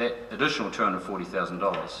 that additional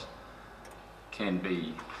 $240,000 can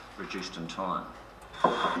be reduced in time.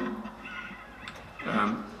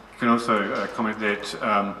 Can also comment that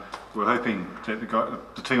we're hoping that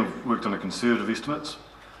the team have worked on conservative estimates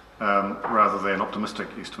rather than optimistic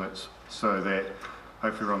estimates, so that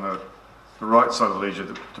hopefully we're on the right side of the ledger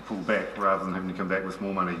to pull back rather than having to come back with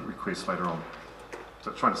more money requests later on.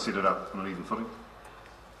 So trying to set it up on an even footing.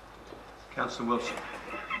 Councillor Wilson.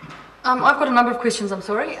 I've got a number of questions, I'm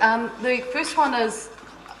sorry. The first one is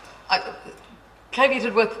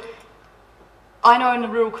caveated with, I know in the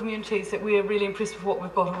rural communities that we're really impressed with what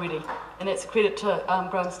we've got already, and that's a credit to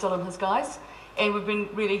Graham Still and his guys, and we've been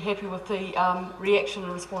really happy with the reaction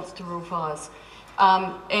and response to rural fires.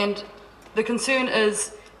 And the concern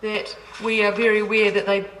is that we are very aware that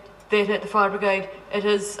at the fire brigade it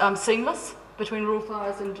is seamless between rural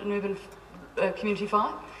fires and an urban community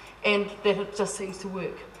fire. and that it just seems to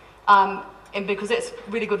work. And because that's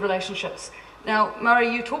really good relationships. Now,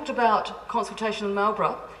 Murray, you talked about consultation in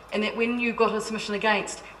Marlborough, and that when you got a submission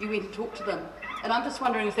against, you went and talked to them. And I'm just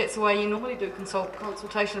wondering if that's the way you normally do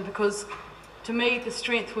consultation, because to me the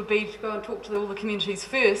strength would be to go and talk to all the communities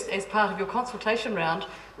first as part of your consultation round,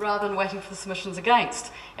 rather than waiting for the submissions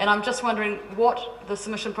against. And I'm just wondering what the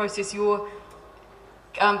submission process you're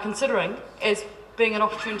considering as being an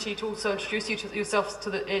opportunity to also introduce yourselves to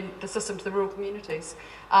the system to the rural communities,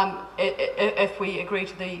 if we agree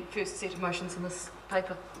to the first set of motions in this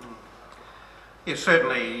paper. Yes,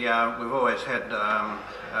 certainly we've always had an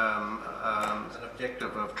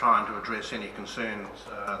objective of trying to address any concerns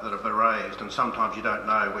that have been raised, and sometimes you don't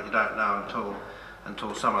know what you don't know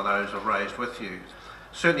until some of those are raised with you.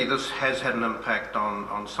 Certainly this has had an impact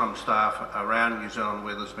on some staff around New Zealand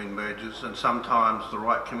where there's been mergers, and sometimes the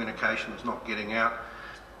right communication is not getting out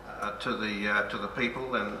to the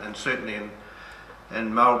people, and certainly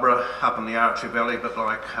in Marlborough, up in the Arachie Valley, but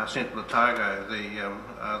like Central Otago,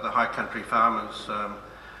 the high country farmers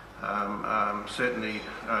certainly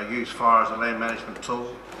use fire as a land management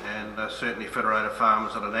tool, and certainly federated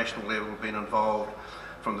farmers at a national level have been involved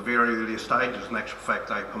from the very earliest stages. In actual fact,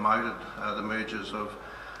 they promoted the mergers of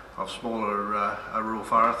smaller rural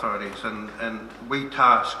fire authorities, and we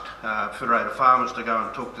tasked federated farmers to go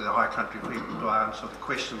and talk to the high country people to answer the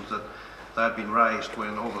questions that they'd been raised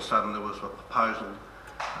when all of a sudden there was a proposal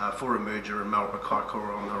for a merger in Marlborough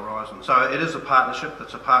Kaikoura on the horizon. So it is a partnership.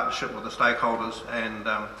 It's a partnership with the stakeholders and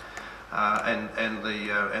the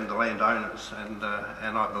landowners, and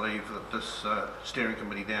I believe that this steering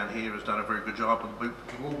committee down here has done a very good job. There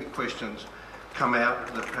will be questions come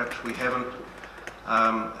out that perhaps we haven't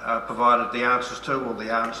provided the answers to, or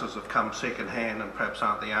the answers have come second hand and perhaps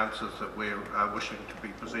aren't the answers that we're wishing to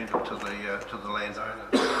be presented to the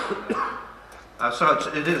landowners. So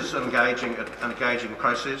it is an engaging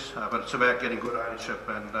process, but it's about getting good ownership,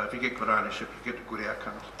 and if you get good ownership, you get good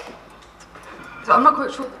outcomes. So I'm not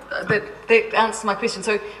quite sure that answers my question.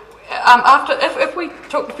 So if we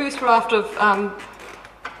took the first raft of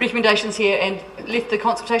recommendations here and left the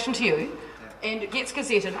consultation to you, and it gets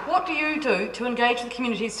gazetted, what do you do to engage the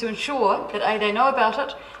communities to ensure that A, they know about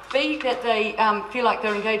it, B, that they feel like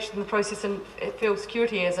they're engaged in the process and feel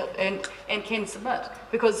security as it, and can submit?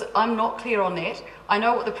 Because I'm not clear on that. I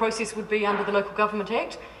know what the process would be under the Local Government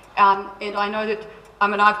Act, and I know that,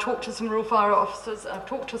 I've talked to some rural fire officers, I've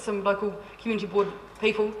talked to some local community board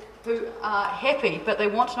people who are happy, but they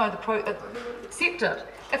want to know who accept it.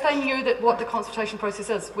 If they knew that what the consultation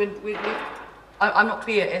process is, I'm not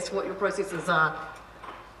clear as to what your processes are.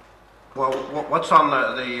 Well, what's on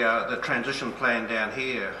the transition plan down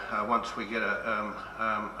here, once we get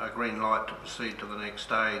a green light to proceed to the next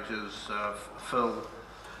stage, is Phil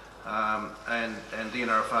and the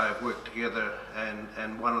NRFA have worked together,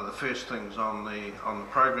 and one of the first things on the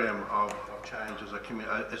program of change is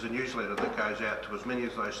a newsletter that goes out to as many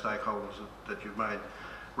of those stakeholders that you've made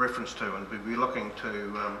reference to, and we'll be looking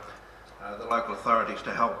to the local authorities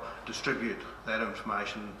to help distribute that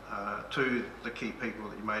information to the key people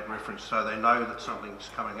that you made reference, so they know that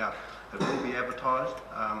something's coming up. It will be advertised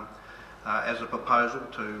as a proposal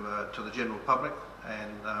to the general public,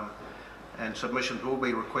 and submissions will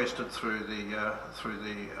be requested through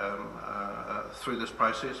this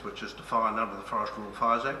process, which is defined under the Forest Rural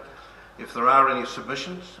Fires Act. If there are any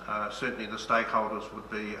submissions, certainly the stakeholders would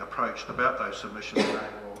be approached about those submissions, saying,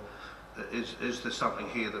 well, is there something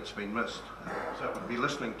here that's been missed? So we'll be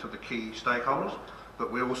listening to the key stakeholders,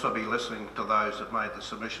 but we'll also be listening to those that made the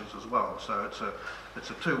submissions as well. So it's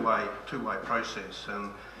a two-way process,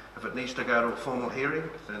 and if it needs to go to a formal hearing,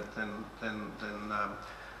 then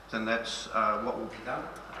that's what will be done.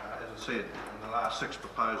 As I said, in the last 6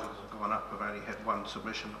 proposals that have gone up, we've only had 1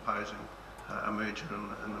 submission opposing a merger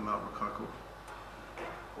in the Marlborough Kaikoura.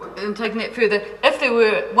 And taking that further, if there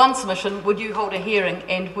were 1 submission, would you hold a hearing,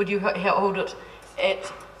 and would you hold it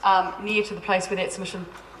at near to the place where that submission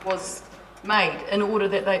was made, in order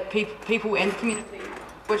that people and the community,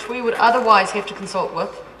 which we would otherwise have to consult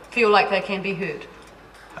with, feel like they can be heard?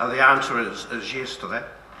 The answer is yes to that.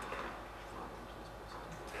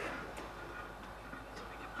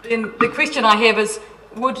 Then the question I have is,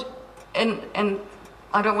 and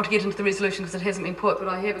I don't want to get into the resolution because it hasn't been put, but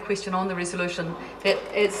I have a question on the resolution that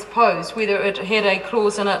is posed, whether it had a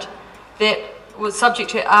clause in it that was subject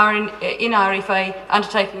to NRFA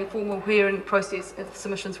undertaking a formal hearing process if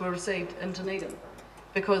submissions were received in Dunedin.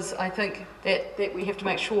 Because I think that we have to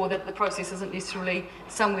make sure that the process isn't necessarily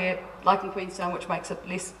somewhere like in Queenstown, which makes it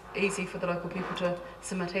less easy for the local people to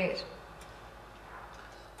submit at.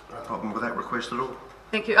 No problem with that request at all.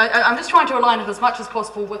 Thank you. I'm just trying to align it as much as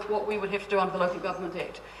possible with what we would have to do under the Local Government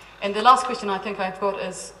Act. And the last question I think I've got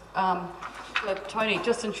is, Tony,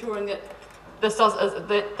 just ensuring that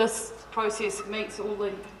this process meets all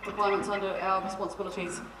the requirements under our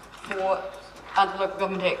responsibilities for under the Local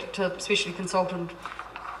Government Act to specially consult, and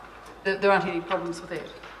there aren't any problems with that.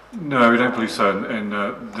 No, we don't believe so, and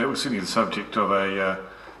that was certainly the subject of a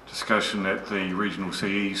discussion at the regional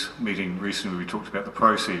CEs meeting recently where we talked about the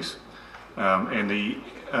process. And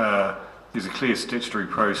there's a clear statutory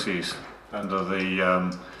process under the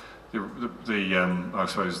I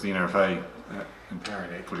suppose the NRFA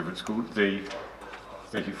Empowering Act, whatever it's called,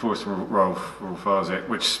 thank you, Forest and Rural Fires Act,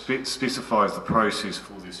 which specifies the process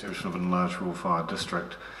for the establishment of an enlarged rural fire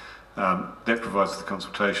district. That provides the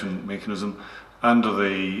consultation mechanism. Under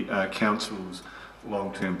the council's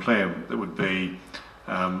long-term plan, there would be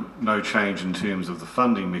no change in terms of the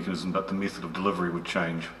funding mechanism, but the method of delivery would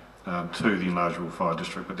change to the enlarged rural fire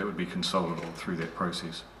district, but that would be consulted all through that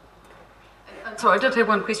process. Sorry, I did have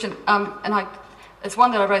one question, and it's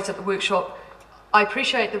one that I raised at the workshop. I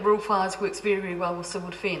appreciate that rural fires works very, very well with civil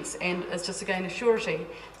defence, and it's just again a surety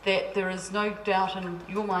that there is no doubt in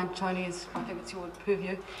your mind, Tony, I think it's your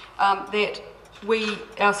purview, that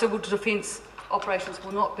our civil defence operations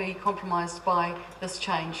will not be compromised by this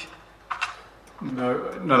change. No,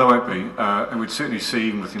 they won't be. And we'd certainly see,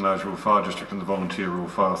 even with the enlarged rural fire district and the volunteer rural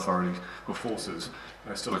fire authorities or forces,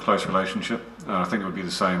 still a close relationship. I think it would be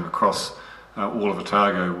the same across all of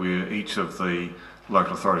Otago, where each of the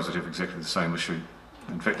local authorities would have exactly the same issue.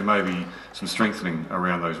 In fact, there may be some strengthening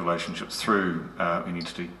around those relationships through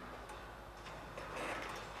NNT.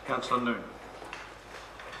 Councillor Noon.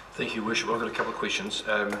 Thank you, Worship. I've got a couple of questions,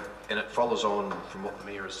 and it follows on from what the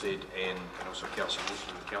Mayor has said and also Councillor Wilson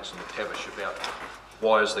and Councillor McTavish about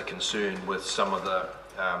why is the concern with some of the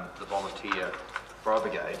volunteer fire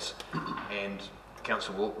brigades, and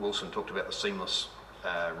Councillor Wilson talked about the seamless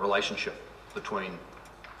relationship between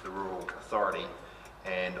the rural authority,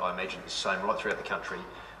 and I imagine it's the same right throughout the country,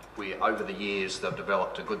 where over the years they've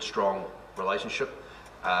developed a good, strong relationship.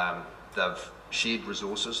 They've shared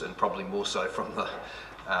resources, and probably more so from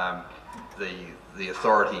the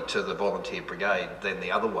authority to the volunteer brigade than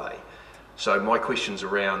the other way. So my question's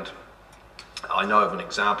around, I know of an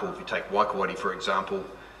example, if you take Waikawati for example,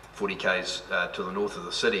 40 k's to the north of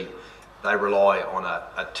the city, they rely on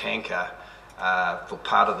a tanker for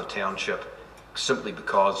part of the township simply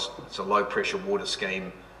because it's a low pressure water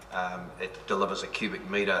scheme. It delivers a cubic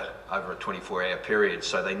metre over a 24-hour period,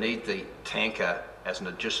 so they need the tanker as an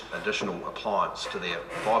additional appliance to their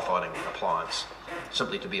firefighting appliance,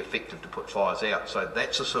 simply to be effective to put fires out. So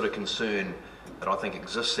that's a sort of concern that I think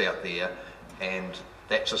exists out there, and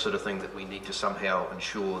that's the sort of thing that we need to somehow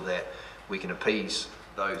ensure that we can appease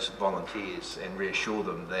those volunteers and reassure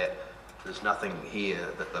them that there's nothing here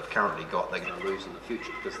that they've currently got they're going to lose in the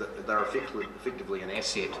future, because they're effectively an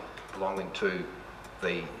asset belonging to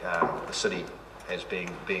the city as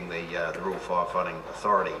being the rural firefighting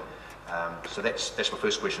authority. So that's my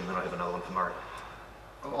first question, then I have another one for Murray.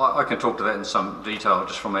 I can talk to that in some detail.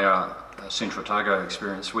 Just from our Central Otago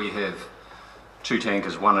experience, we have two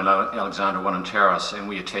tankers, one in Alexandra, one in Taurus, and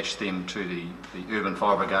we attach them to the urban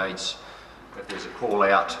fire brigades if there's a call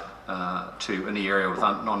out to any area with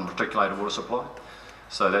non-reticulated water supply.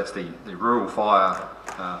 So that's the rural fire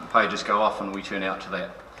pages go off and we turn out to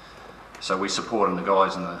that. So we support the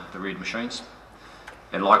guys in the red machines,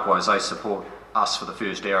 and likewise they support us for the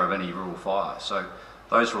first hour of any rural fire. So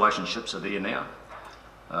those relationships are there now.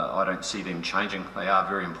 I don't see them changing. They are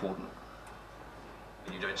very important.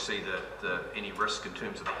 And you don't see any risk in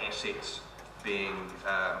terms of the assets being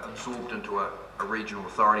absorbed into a regional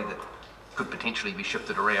authority that could potentially be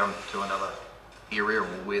shifted around to another area, or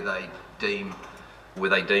where they deem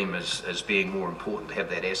as being more important to have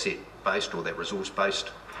that asset based or that resource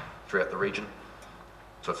based throughout the region.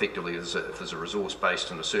 So effectively, if there's a resource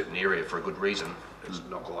based in a certain area for a good reason, it's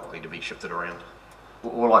not likely to be shifted around.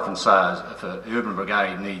 All I can say is if an urban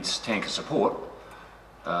brigade needs tanker support,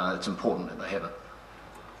 it's important that they have it.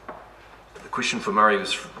 The question for Murray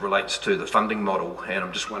relates to the funding model, and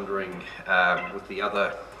I'm just wondering, with the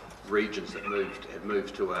other regions that have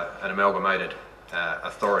moved to an amalgamated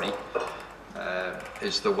authority,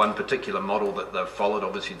 is the one particular model that they've followed?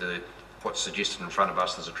 Obviously, what's suggested in front of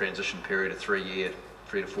us, there's a transition period, a 3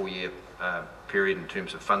 to 4 year period in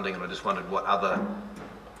terms of funding, and I just wondered what other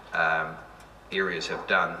areas have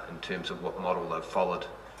done in terms of what model they've followed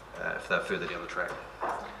if they're further down the track.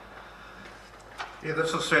 Yeah,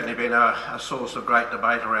 this has certainly been a source of great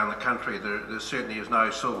debate around the country. There certainly is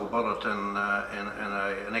no silver bullet in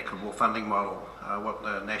an equitable funding model. What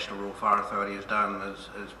the National Rural Fire Authority has done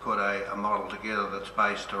is put a model together that's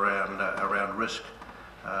based around risk,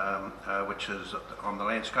 which is on the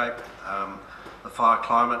landscape. The fire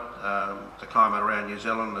climate, the climate around New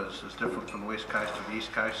Zealand is different from the west coast to the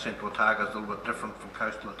east coast. Central Otago is a little bit different from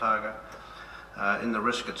coastal Otago. In the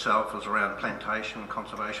risk itself is around plantation and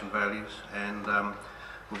conservation values, and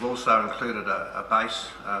we've also included a base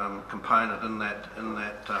component in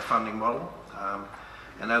that funding model.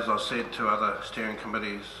 And as I've said to other steering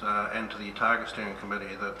committees and to the Otago Steering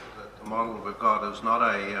Committee, that the model we've got is not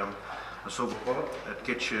a silver bullet. It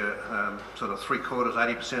gets you sort of 3/4,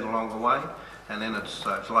 80% along the way, and then it's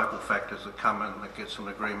local factors that come in that gets an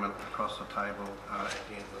agreement across the table at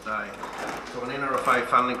the end of the day. From an NRFA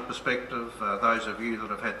funding perspective, those of you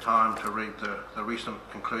that have had time to read the recent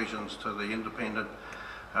conclusions to the independent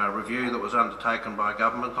review that was undertaken by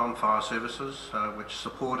government on fire services, which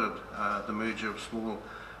supported the merger of small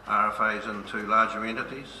RFAs into larger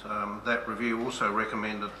entities. That review also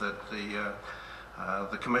recommended that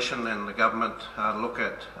the Commission and the government look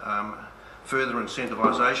at further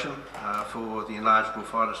incentivisation for the enlarged rural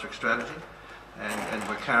fire district strategy, and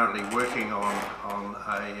we're currently working on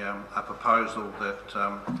a proposal that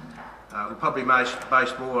will probably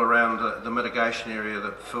based more around the mitigation area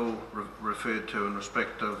that Phil referred to in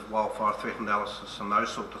respect of wildfire threat analysis and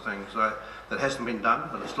those sorts of things. That hasn't been done,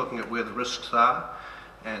 but it's looking at where the risks are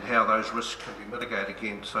and how those risks can be mitigated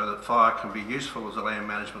against, so that fire can be useful as a land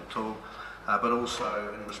management tool, but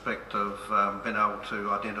also in respect of being able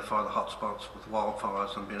to identify the hotspots with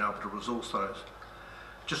wildfires and being able to resource those.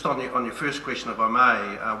 Just on your first question, if I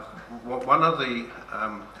may, one of the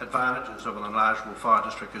advantages of an enlarged rural fire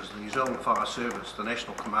district is the New Zealand Fire Service, the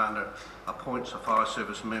National Commander, appoints a fire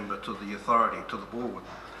service member to the authority, to the board.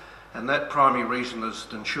 And that primary reason is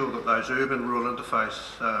to ensure that those urban-rural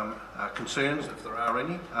interface concerns, if there are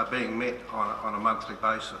any, are being met on a monthly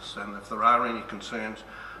basis. And if there are any concerns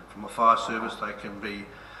from a fire service, they can be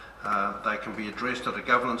addressed at a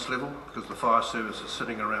governance level, because the fire service is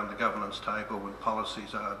sitting around the governance table when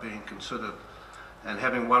policies are being considered. And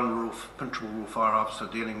having one principal rural fire officer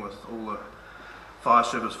dealing with all the fire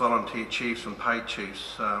service volunteer chiefs and paid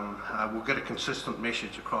chiefs will get a consistent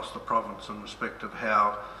message across the province in respect of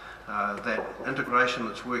how that integration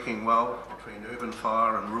that's working well between urban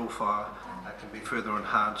fire and rural fire can be further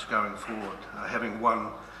enhanced going forward, having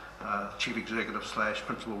one Chief Executive /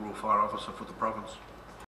 Principal Rural Fire Officer for the province.